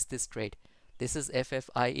people who missed this trade. This is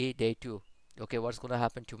FFIE day 2. Okay, what's going to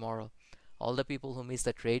happen tomorrow? All the people who missed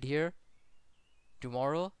the trade here,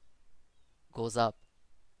 tomorrow goes up.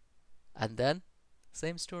 And then,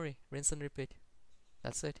 same story. Rinse and repeat.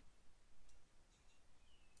 That's it.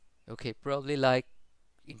 Okay, probably like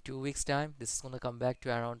in 2 weeks time, this is going to come back to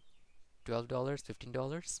around $12,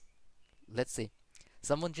 $15. Let's see.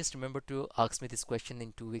 Someone just remember to ask me this question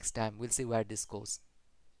in 2 weeks time. We'll see where this goes.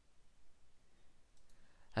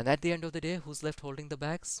 And at the end of the day, who's left holding the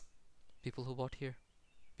bags? People who bought here.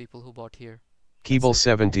 People who bought here. Keeble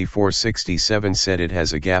 7467 said it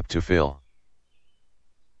has a gap to fill.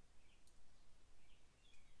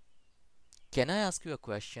 Can I ask you a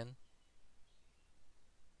question?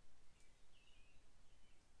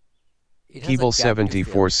 It has a Keeble gap to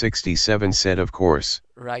fill 7467 said of course.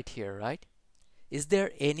 right here, right? Is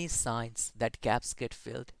there any signs that gaps get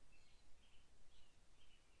filled?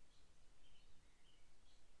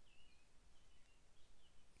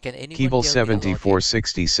 Can anyone Keeble tell me a logic?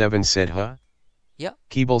 7467 said huh? Yeah.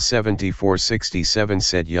 Keeble 7467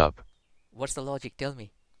 said yup. What's the logic? Tell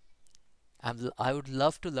me. I would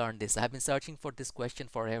love to learn this. I've been searching for this question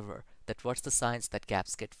forever. That what's the signs that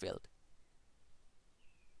gaps get filled?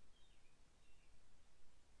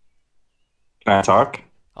 Can I talk?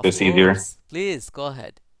 Of It's easier. course. Please go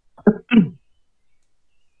ahead.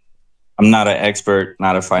 I'm not an expert,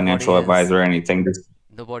 not a Nobody financial is. advisor or anything.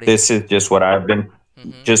 Nobody This is. is just what I've been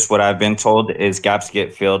Mhm. just what I've been told is gaps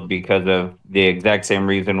get filled because of the exact same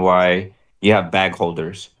reason why you have bag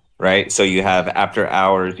holders, right? So you have after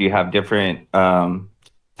hours, you have different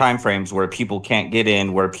time frames where people can't get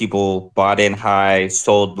in, where people bought in high,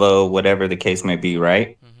 sold low, whatever the case may be,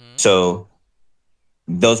 right? Mhm. So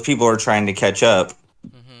those people are trying to catch up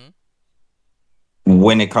Mhm.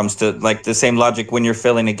 when it comes to like the same logic when you're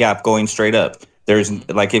filling a gap going straight up. There's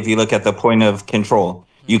like if you look at the point of control,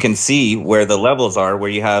 you can see where the levels are, where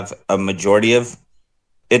you have a majority of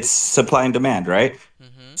it's supply and demand, right?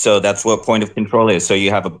 Mhm. So that's what point of control is. So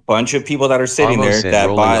you have a bunch of people that are sitting Amo there said that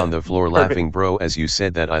rolling bought on the floor perfect. laughing bro as you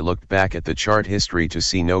said that I looked back at the chart history to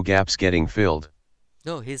see no gaps getting filled.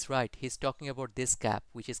 No, he's right. He's talking about this gap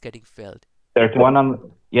which is getting filled. There's one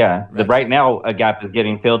on Right right here. now a gap is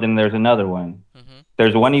getting filled and there's another one. Mhm.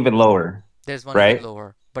 There's one even lower, There's one even right?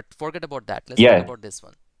 lower. But forget about that. Let's talk Yes. about this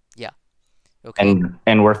one. Yeah. Okay.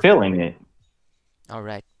 And we're filling it. All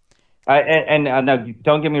right. No,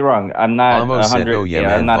 don't get me wrong. I'm not Amo said oh yeah I'm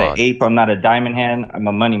man not an fog. ape. I'm not a diamond hand. I'm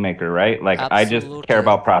a moneymaker, right? Like I just care Absolutely.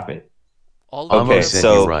 about profit. All we Amo care said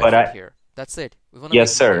about you is right. but profit here. That's it. We want to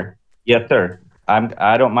yes, make money. sir. Yes, sir.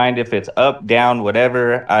 I don't mind if it's up, down,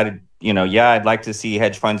 whatever. I'd like to see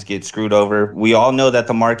hedge funds get screwed over. We all know that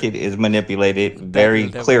the market is manipulated That will very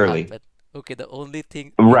never clearly. happen. Okay, the only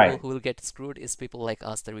people Right. who will get screwed is people like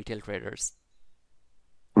us, the retail traders.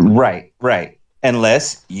 Right.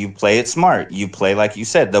 Unless you play it smart. You play like you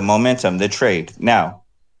said, the momentum, the trade. Now,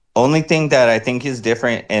 only thing that I think is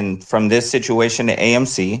different and from this situation to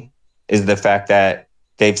AMC is the fact that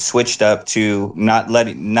they've switched up to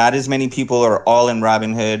not as many people are all in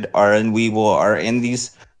Robinhood, are in Webull, are in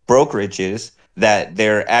these brokerages that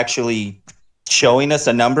they're actually showing us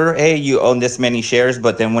a number. Hey, you own this many shares,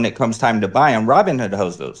 but then when it comes time to buy them, Robinhood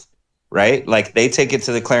holds those, right? Like they take it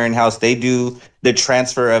to the clearinghouse, they do the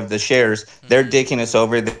transfer of the shares. They're dicking us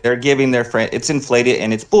over. They're giving their friend. It's inflated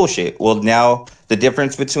and it's bullshit. Well, now the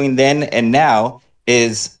difference between then and now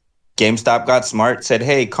is GameStop got smart, said,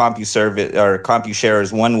 "Hey, CompuServe or CompuShare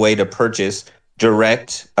is one way to purchase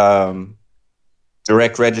direct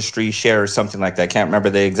registry share or something like that. I can't remember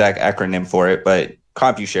the exact acronym for it, but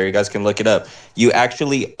CompuShare, you guys can look it up. You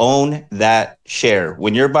actually own that share.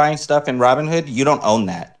 When you're buying stuff in Robinhood, you don't own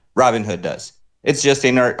that. Robinhood does. It's just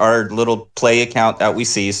in our little play account that we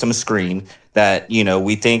see, some screen that,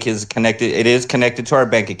 we think is connected. It is connected to our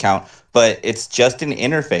bank account, but it's just an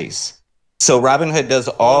interface. So Robinhood does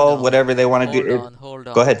all whatever they want to do. Hold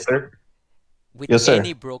Go on. ahead, sir. With Yes, sir.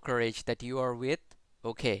 any brokerage that you are with,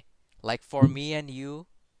 okay, like for me and you,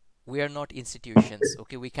 we are not institutions,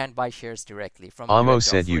 okay? We can't buy shares directly from Amo direct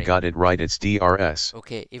said you offering. got it right, it's DRS.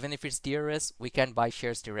 Okay, even if it's DRS, we can buy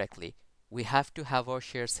shares directly. We have to have our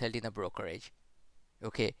shares held in a brokerage.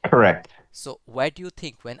 Okay. Correct. So where do you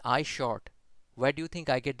think when I short, where do you think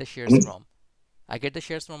I get the shares from? I get the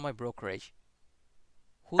shares from my brokerage.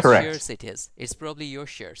 Whose Correct. shares it is? It's probably your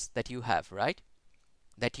shares that you have, right?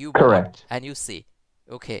 That you bought Correct. and you see.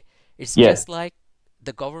 Okay. It's Yes. just like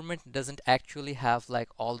the government doesn't actually have like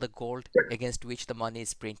all the gold against which the money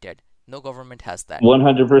is printed. No government has that.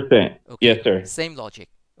 100%. Okay. Yes, sir. Same logic.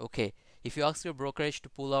 Okay. If you ask your brokerage to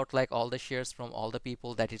pull out like all the shares from all the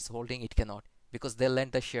people that it's holding, it cannot because they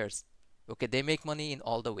lend the shares. Okay. They make money in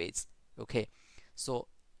all the ways. Okay. So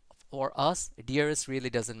for us, DRS really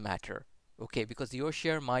doesn't matter. Okay. Because your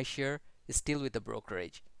share, my share is still with the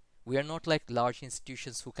brokerage. We are not like large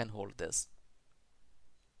institutions who can hold this.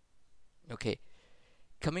 Okay.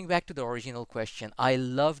 Coming back to the original question, I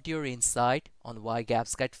loved your insight on why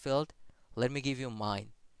gaps get filled. Let me give you mine.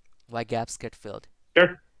 Why gaps get filled.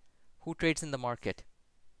 Sure. Who trades in the market?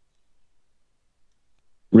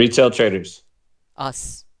 Retail traders.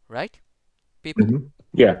 Us, right? People.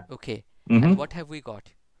 Yeah. Okay. And Mm-hmm. what have we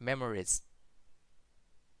got? Memories.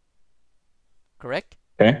 Correct?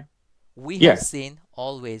 Okay. We have Yeah. seen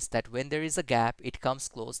always that when there is a gap, it comes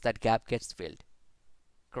close, that gap gets filled.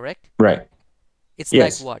 Correct? Right. It's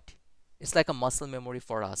like Yes. what? It's like a muscle memory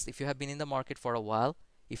for us. If you have been in the market for a while,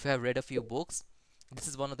 if you have read a few books, this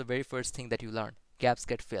is one of the very first thing that you learn. Gaps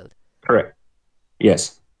get filled. Correct.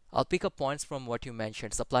 Yes. I'll pick up points from what you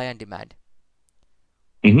mentioned, supply and demand.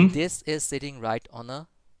 Mm-hmm. This is sitting right on a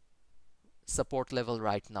support level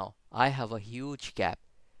right now. I have a huge gap.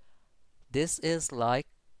 This is like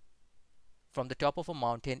from the top of a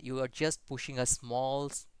mountain, you are just pushing a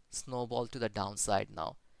small snowball to the downside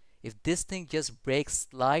now. If this thing just breaks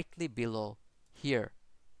slightly below here,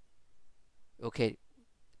 okay,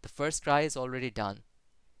 the first try is already done.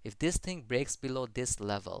 If this thing breaks below this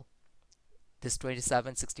level, this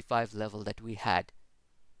 2765 level that we had,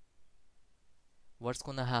 what's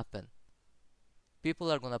gonna happen?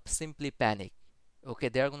 People are gonna simply panic. Okay,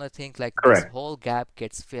 they're gonna think like this Correct. whole gap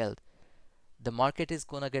gets filled. The market is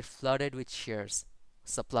gonna get flooded with shares,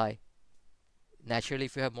 supply. Naturally,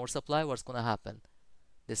 if you have more supply, what's gonna happen?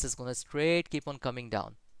 This is gonna straight keep on coming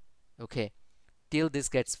down. Okay, till this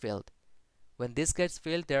gets filled. When this gets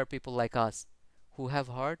filled, there are people like us who have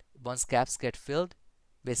heard once gaps get filled,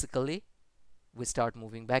 basically we start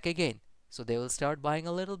moving back again. So they will start buying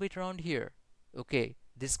a little bit around here. Okay,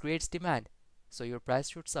 this creates demand. So your price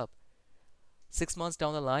shoots up. 6 months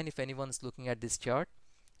down the line, if anyone is looking at this chart,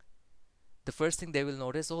 the first thing they will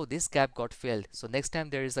notice, oh, this gap got filled. So next time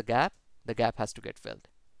there is a gap, the gap has to get filled.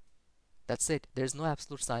 That's it. There's no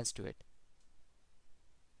absolute science to it.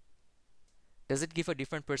 Does it give a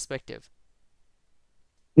different perspective?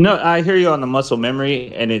 No, I hear you on the muscle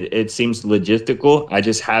memory, and it seems logistical. I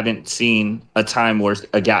just haven't seen a time where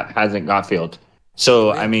a gap hasn't got filled. It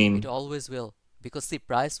So, I will. It mean, always will. Because the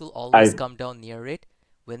price will always I come down near it.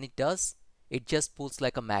 When it does, it just pulls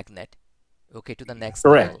like a magnet, okay, to the next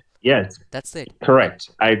correct. level. Yes. That's it. Correct.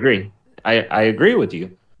 I agree. I agree with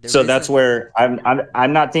you. The So that's reason, where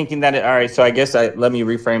I'm not thinking that all right, so I guess let me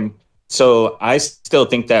reframe. So I still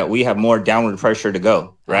think that we have more downward pressure to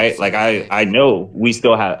go, right? Like absolutely, I know we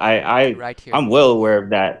still have right here. I'm well aware of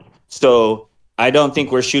that. So I don't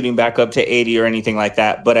think we're shooting back up to 80 or anything like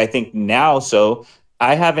that, but I think now so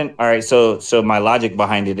I haven't all right, so my logic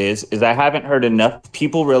behind it is I haven't heard enough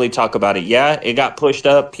people really talk about it. Yeah, it got pushed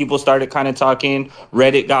up, people started kind of talking,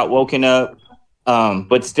 Reddit got woken up,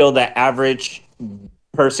 but still the average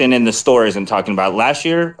person in the store isn't talking about it. Last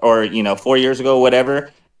year or 4 years ago,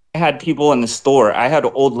 whatever. I had people in the store. I had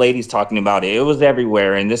old ladies talking about it. It was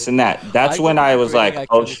everywhere and this and that. I That's when got I into was trading like,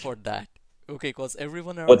 oh, actually for that. Okay, because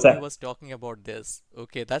everyone what's around me that? was talking about this.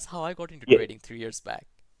 Okay, that's how I got into Yeah. trading 3 years back.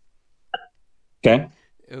 Okay.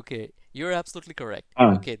 Okay, you're absolutely correct.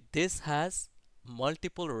 Um, Okay, this has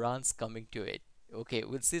multiple runs coming to it. Okay,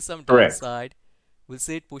 we'll see some correct. downside. We'll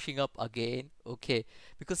see it pushing up again. Okay,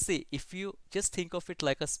 because see, if you just think of it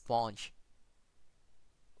like a sponge,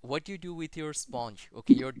 what do you do with your sponge?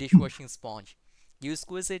 Okay, your dishwashing sponge. You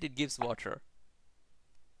squeeze it, it gives water,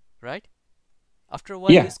 right? After a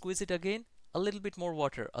while, you Yeah. squeeze it again, a little bit more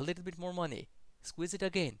water, a little bit more money. Squeeze it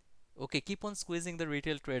again. Okay, keep on squeezing the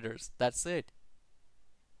retail traders. That's it.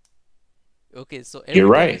 Okay, so You're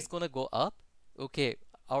every time right. it's gonna go up, okay,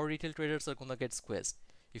 our retail traders are gonna get squeezed.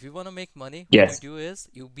 If you wanna make money, what you Yes. do is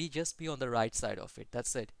you just be on the right side of it.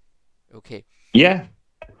 That's it. Okay. Yeah.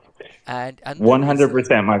 And another reason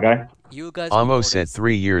 100%, my guy. you guys will Amo said notice,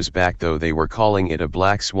 3 years back though they were calling it a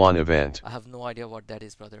black swan event. I have no idea what that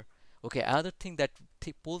is, brother. Okay, another thing that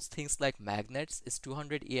pulls things like magnets is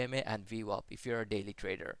 200 EMA and VWAP if you're a daily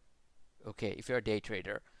trader. Okay, if you're a day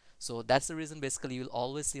trader. So that's the reason basically you'll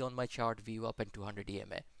always see on my chart VWAP and 200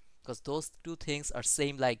 EMA, because those two things are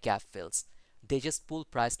same like gap fills. They just pull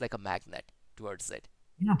price like a magnet towards it.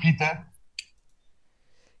 Can you repeat that?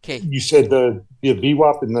 Okay, You said the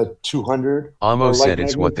VWAP and the 200 Amo are like said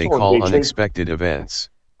it's what magnets they on call day trade? unexpected events.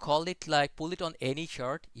 call it like pull it on any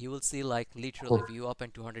chart, you will see like literally VWAP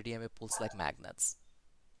and 200 EMA pulls like magnets.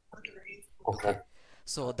 Okay.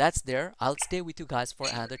 So that's there. I'll stay with you guys for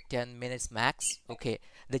another 10 minutes max. Okay.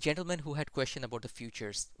 The gentleman who had question about the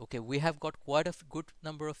futures. Okay, we have got quite a good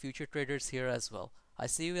number of future traders here as well. I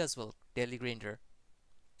see you as well, Daily Grinder.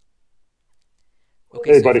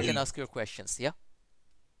 Okay, Hey, so if you buddy. can ask your questions, yeah?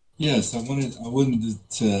 Yes, I wanted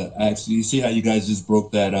to ask you. You see how you guys just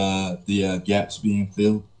broke that the gaps being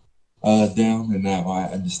filled down, and now I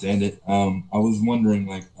understand it. I was wondering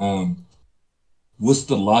what's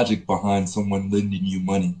the logic behind someone lending you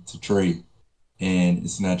money to trade, and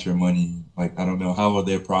it's not your money? Like, I don't know, how are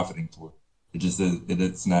they profiting for it? It just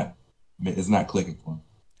it's not clicking for them.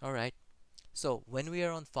 All right. So when we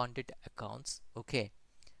are on funded accounts, okay,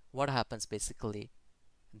 what happens basically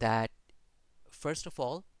that first of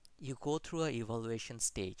all, you go through a evaluation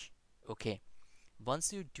stage. Okay,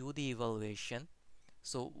 once you do the evaluation,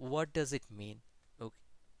 so what does it mean? Okay,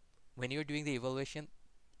 when you're doing the evaluation,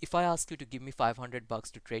 if I ask you to give me 500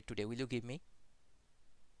 bucks to trade today, will you give me?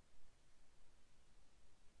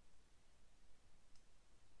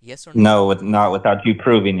 Yes or no? No, not without you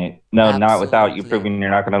proving it. No, not without you Absolutely. proving you're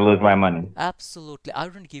not going to lose my money. Absolutely. I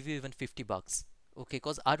wouldn't give you even 50 bucks. Okay,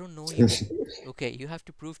 because I don't know you. Okay, you have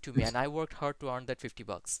to prove to me, and I worked hard to earn that 50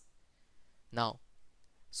 bucks. Now,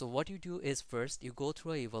 so what you do is first you go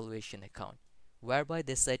through a evaluation account whereby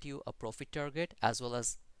they set you a profit target as well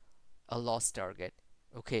as a loss target.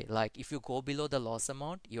 Okay, like if you go below the loss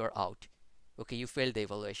amount, you're out. Okay, you failed the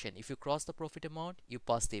evaluation. If you cross the profit amount, you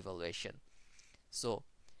pass the evaluation. So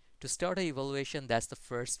to start a evaluation, that's the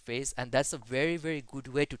first phase, and that's a very, very good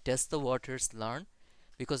way to test the waters, learn,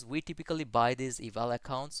 because we typically buy these eval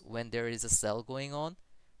accounts when there is a sell going on.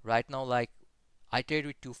 Right now, like I trade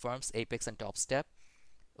with two firms, Apex and Topstep.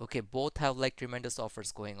 Okay, both have like tremendous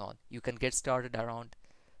offers going on. You can get started around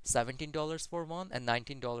 $17 for one and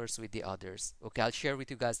 $19 with the others. Okay, I'll share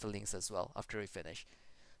with you guys the links as well after we finish.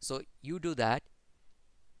 So you do that.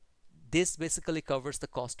 This basically covers the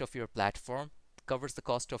cost of your platform, covers the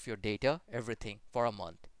cost of your data, everything for a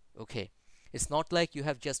month. Okay, it's not like you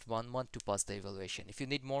have just 1 month to pass the evaluation. If you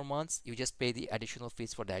need more months, you just pay the additional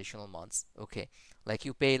fees for the additional months. Okay, like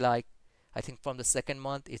you pay like I think from the second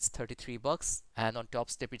month it's 33 bucks, and on top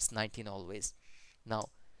step it's 19 always. Now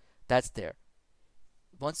that's there.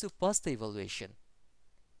 Once you pass the evaluation,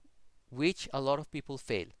 which a lot of people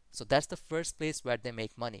fail, so that's the first place where they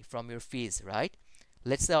make money from your fees, right?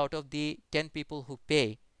 Let's say out of the 10 people who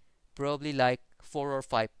pay, probably like 4 or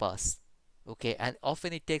 5 pass. Okay, and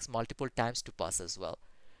often it takes multiple times to pass as well.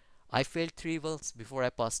 I failed 3 evals before I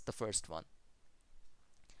passed the first one.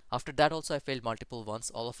 After that also I failed multiple ones,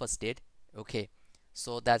 all of us did. Okay,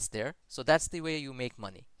 so that's there. So that's the way you make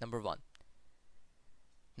money, number one.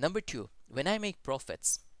 Number two, when I make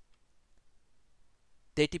profits,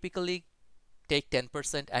 they typically take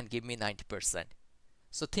 10% and give me 90%.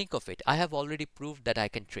 So think of it, I have already proved that I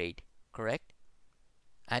can trade, correct?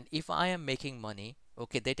 And if I am making money,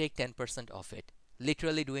 okay, they take 10% of it,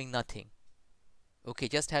 literally doing nothing. Okay,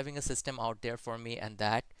 just having a system out there for me, and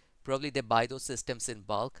that probably they buy those systems in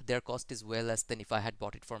bulk. Their cost is way less than if I had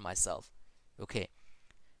bought it for myself. Okay,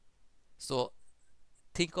 so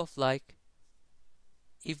think of like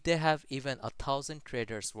if they have even 1,000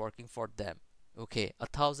 traders working for them. Okay,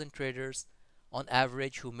 1,000 traders on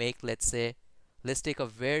average who make, let's say, let's take a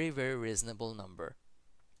very, very reasonable number.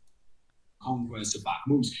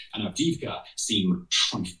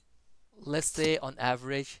 Let's say on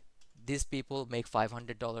average these people make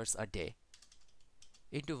 $500 a day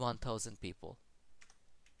into 1,000 people.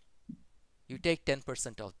 You take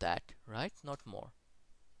 10% of that, right? Not more.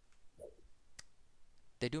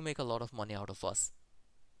 They do make a lot of money out of us.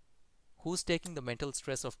 Who's taking the mental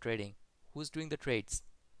stress of trading? Who's doing the trades?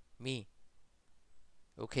 Me.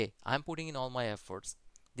 Okay, I'm putting in all my efforts.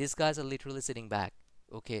 These guys are literally sitting back.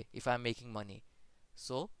 Okay, if I'm making money.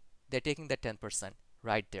 So they're taking that 10%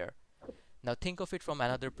 right there. Now think of it from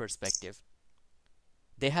another perspective.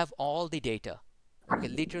 They have all the data. Okay,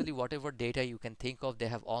 literally whatever data you can think of, they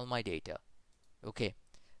have all my data. Okay,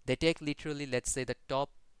 they take literally, let's say, the top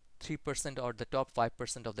 3% or the top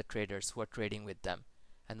 5% of the traders who are trading with them.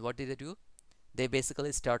 And what do? They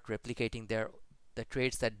basically start replicating the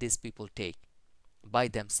trades that these people take by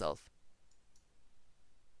themselves.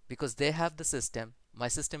 Because they have the system, my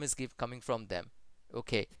system is coming from them.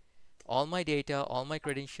 Okay, all my data, all my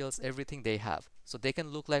credentials, everything they have. So they can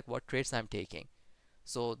look like what trades I'm taking.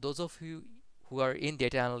 So those of you who are in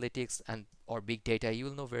data analytics and or big data, you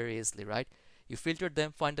will know very easily, right? You filter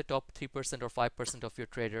them, find the top 3% or 5% of your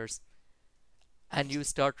traders, and you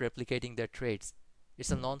start replicating their trades. It's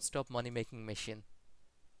a non-stop money making machine.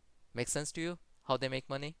 Make sense to you how they make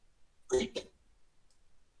money?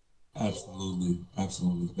 Absolutely,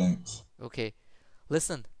 absolutely. Thanks. Okay,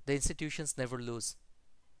 listen, the institutions never lose.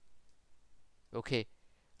 Okay,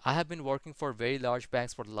 I have been working for very large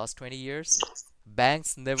banks for the last 20 years.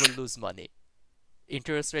 Banks never lose money.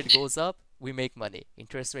 Interest rate goes up, we make money.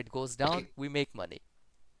 Interest rate goes down, we make money.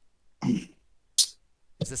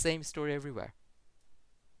 It's the same story everywhere.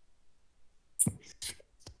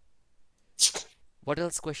 What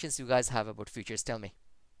else questions you guys have about futures? Tell me.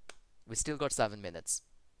 We still got 7 minutes.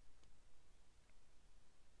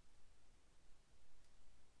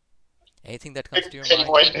 Anything that comes to your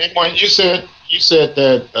mind? Hey, Moin, you said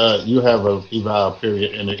that you have a eval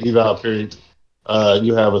period, and the eval period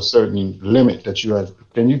you have a certain limit that you have.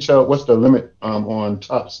 Can you tell what's the limit on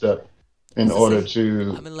Top Step in It's the order same.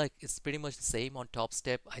 to? I mean, like it's pretty much the same on Top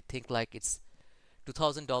Step. I think like it's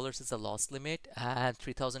 $2,000 is the loss limit and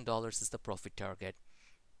 $3,000 is the profit target.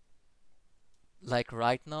 Like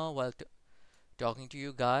right now, while talking to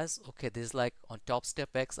you guys, okay, this is like on Top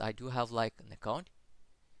Step X. I do have like an account.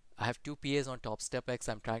 I have two PAs on Top Step X.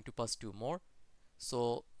 I'm trying to pass two more.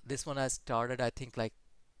 So this one I started, I think like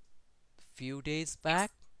few days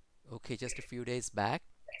back. Okay, just a few days back.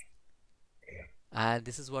 And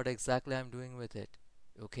this is what exactly I'm doing with it.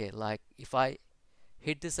 Okay, like if I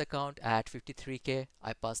hit this account at 53K,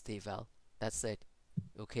 I pass the eval. That's it.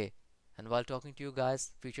 Okay. And while talking to you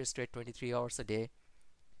guys, futures trade 23 hours a day,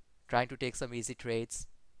 trying to take some easy trades,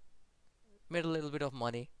 made a little bit of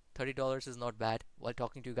money. $30 is not bad. While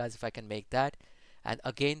talking to you guys, if I can make that. And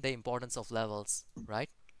again, the importance of levels, right?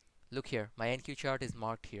 Look here, my NQ chart is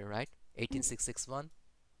marked here, right? 18661.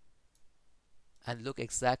 And look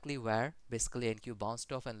exactly where basically NQ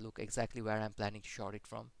bounced off, and look exactly where I'm planning to short it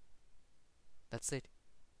from. That's it.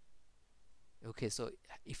 Okay, so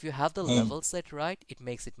if you have the level set right, it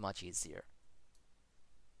makes it much easier.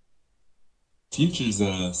 Futures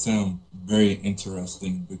sound very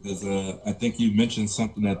interesting because I think you mentioned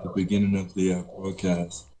something at the beginning of the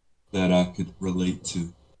broadcast that I could relate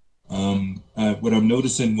to. What I'm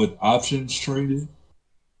noticing with options trading,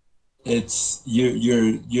 it's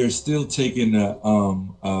you're still taking a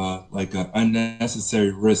like an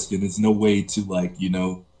unnecessary risk, and there's no way to like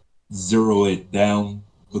zero it down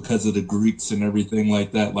because of the Greeks and everything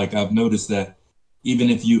like that. Like I've noticed that even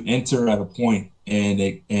if you enter at a point and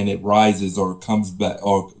it rises or comes back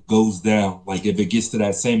or goes down, like if it gets to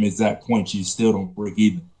that same exact point, you still don't break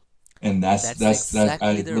even. And that's I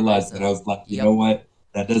exactly the realized that I reason. was like, you Yep, know what?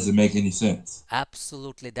 That doesn't make any sense.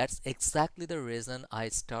 absolutely. That's exactly the reason I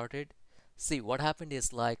started. See, what happened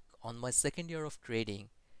is like on my second year of trading,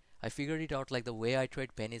 I figured it out like the way I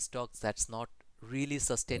trade penny stocks, that's not really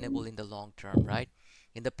sustainable in the long term, right?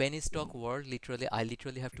 In the penny stock world, I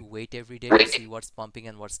literally have to wait every day to see what's pumping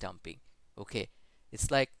and what's dumping. Okay,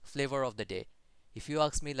 it's like flavor of the day. If you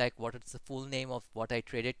ask me like what is the full name of what I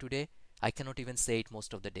traded today, I cannot even say it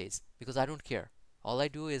most of the days because I don't care. All I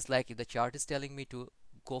do is like if the chart is telling me to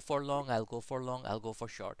go for long, I'll go for long, I'll go for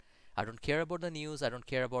short. I don't care about the news, I don't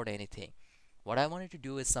care about anything. What I wanted to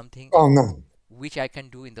do is something Oh no. which I can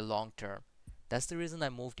do in the long term. That's the reason I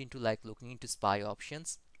moved into like looking into SPY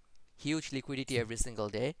options. Huge liquidity every single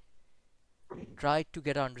day. Tried to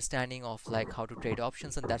get an understanding of like how to trade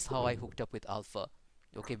options, and that's how I hooked up with Alpha.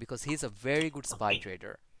 Okay, because he's a very good SPY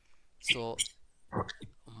trader. So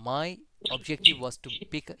my objective was to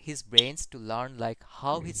pick his brains to learn like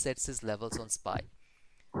how he sets his levels on SPY.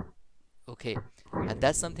 Okay, and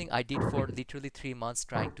that's something I did for literally 3 months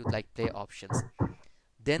trying to like play options.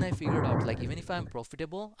 Then I figured out like even if I'm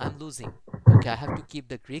profitable, I'm losing. Okay, I have to keep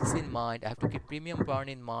the Greeks in mind, I have to keep premium burn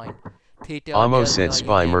in mind, theta, Amo said delta,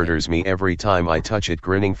 you SPY name it. murders me every time I touch it,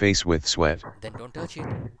 grinning face with sweat. Then don't touch it.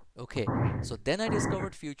 Okay, so then I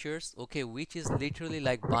discovered futures, okay, which is literally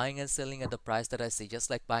like buying and selling at the price that I see, just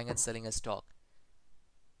like buying and selling a stock.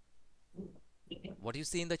 What you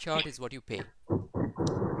see in the chart is what you pay.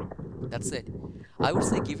 That's it. I would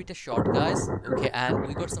say give it a shot, guys. Okay, and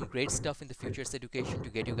we got some great stuff in the futures education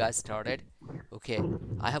to get you guys started. Okay,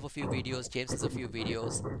 I have a few videos, James has a few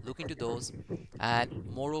videos. Look into those. And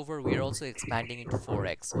moreover, we are also expanding into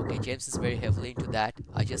Forex. Okay, James is very heavily into that.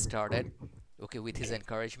 I just started, okay, with his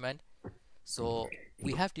encouragement. So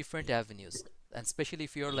we have different avenues, and especially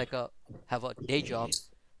if you're like have a day job,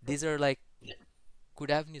 these are like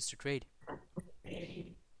good avenues to trade.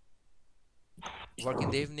 Work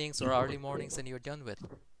in the evenings or early mornings and you're done with.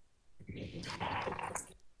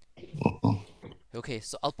 Okay,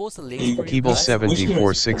 so I'll post the links for you Keeble guys.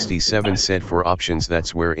 7467 said for options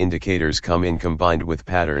that's where indicators come in combined with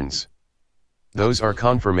patterns. Those are Absolutely.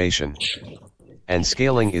 confirmation. And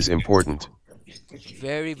scaling is important.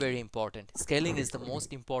 Very, very important. Scaling is the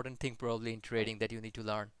most important thing probably in trading that you need to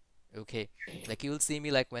learn. Okay, like you will see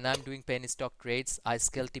me like when I'm doing penny stock trades, I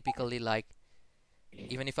scale typically like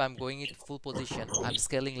even if I'm going into full position, I'm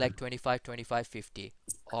scaling like 25, 25, 50.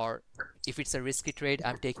 Or if it's a risky trade,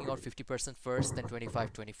 I'm taking out 50% first, then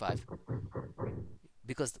 25, 25.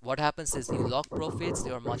 Because what happens is you lock profits,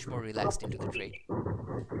 you're much more relaxed into the trade.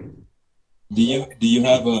 Do you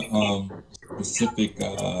have a specific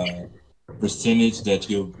percentage that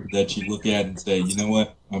you look at and say, you know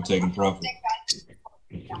what, I'm taking profit?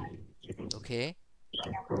 Okay.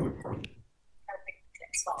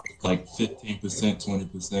 Like 15%,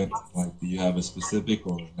 20%. Like, do you have a specific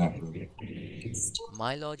or not really?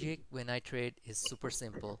 My logic when I trade is super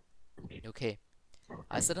simple. Okay.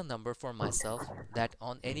 I set a number for myself that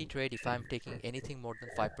on any trade, if I'm taking anything more than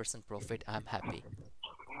 5% profit, I'm happy.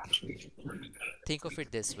 Think of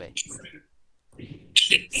it this way.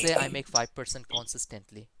 Say I make 5%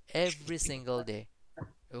 consistently every single day.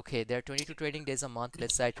 Okay, there are 22 trading days a month.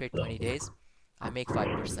 Let's say I trade 20 days. I make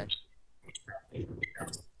 5%.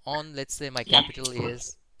 On, let's say my capital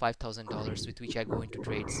is $5,000 with which I go into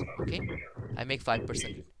trades. Okay, I make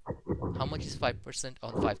 5%. How much is 5%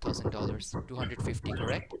 on $5,000? 250,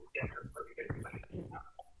 correct?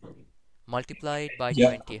 Multiply it by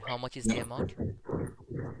Yeah. 20. How much is the amount?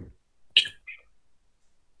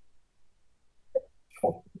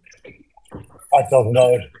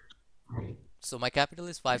 $5,000. So my capital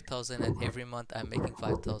is 5,000 and every month I'm making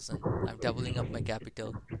 5,000. I'm doubling up my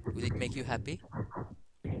capital. Will it make you happy?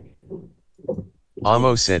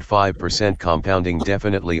 Amo said 5% compounding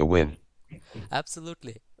definitely a win.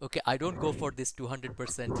 Absolutely. Okay, I don't go for this 200%,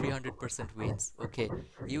 300% wins. Okay,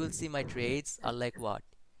 you will see my trades are like what?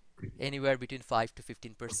 Anywhere between 5 to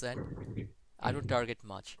 15%. I don't target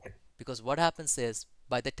much because what happens is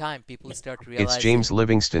by the time people start It's James realizing,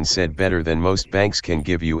 Livingston said better than most banks can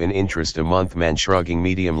give you in interest a month, man shrugging,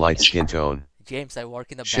 medium light skin tone. James, I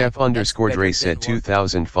work in a bank. Chef That's underscore better Dre than said what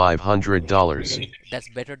 $2,500. that's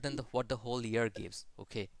better than what the whole year gives.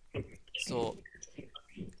 Okay, so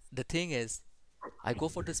the thing is, I go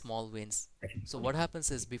for the small wins. So what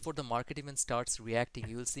happens is before the market even starts reacting,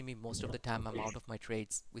 you will see me most of the time I'm out of my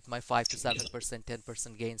trades with my 5 to 7%,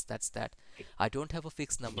 10% gains. That's that. I don't have a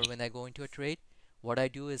fixed number when I go into a trade. What I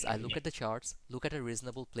do is I look at the charts, look at a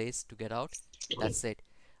reasonable place to get out. That's it.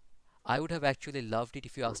 I would have actually loved it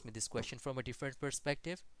if you asked me this question from a different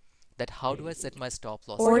perspective. That how do I set my stop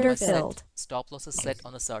loss? Am I set stop losses set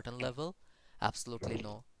on a certain level? Absolutely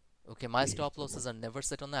no. Okay, my stop losses are never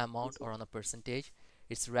set on an amount or on a percentage.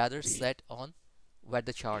 It's rather set on where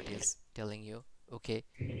the chart is telling you. Okay,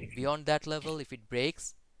 beyond that level, if it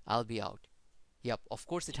breaks, I'll be out. Yep, of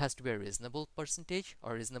course it has to be a reasonable percentage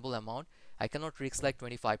or reasonable amount. I cannot risk like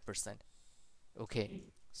 25%. Okay,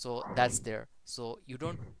 so that's there. So you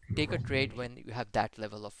don't take a trade when you have that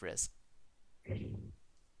level of risk.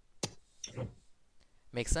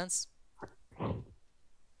 Make sense?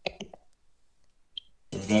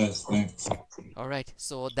 It does. Thanks. All right,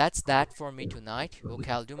 so that's that for me tonight.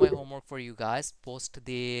 Okay, I'll do my homework for you guys. Post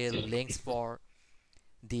the links for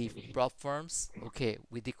the prop firms, okay,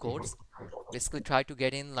 with the codes. Basically, try to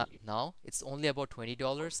get in now. It's only about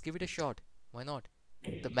 $20. Give it a shot. Why not?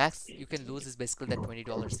 The max you can lose is basically that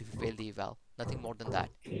 $20 if you fail the eval. Nothing more than that.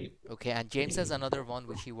 Okay, and James has another one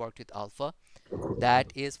which he worked with Alpha.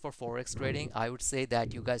 That is for Forex trading. I would say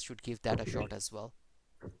that you guys should give that a shot as well.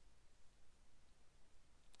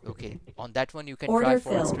 Okay, on that one you can try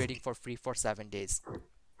Forex trading for free for 7 days.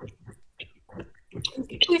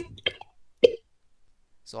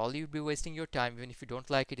 So all you'll be wasting your time, even if you don't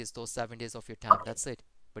like it, is those 7 days of your time. That's it.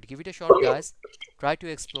 But give it a shot, guys. Try to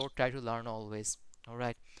explore, try to learn always. All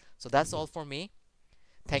right. So that's all for me.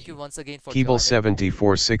 Thank you once again for joining.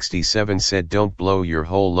 Keeble7467 said don't blow your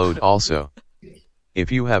whole load also.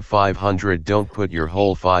 If you have 500, don't put your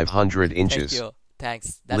whole 500 inches. Thank you.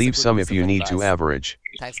 Thanks. That's Leave some if you need to average.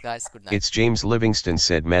 Thanks, guys. Good night. It's James Livingston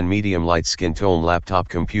said man medium light skin tone laptop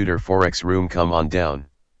computer Forex room come on down.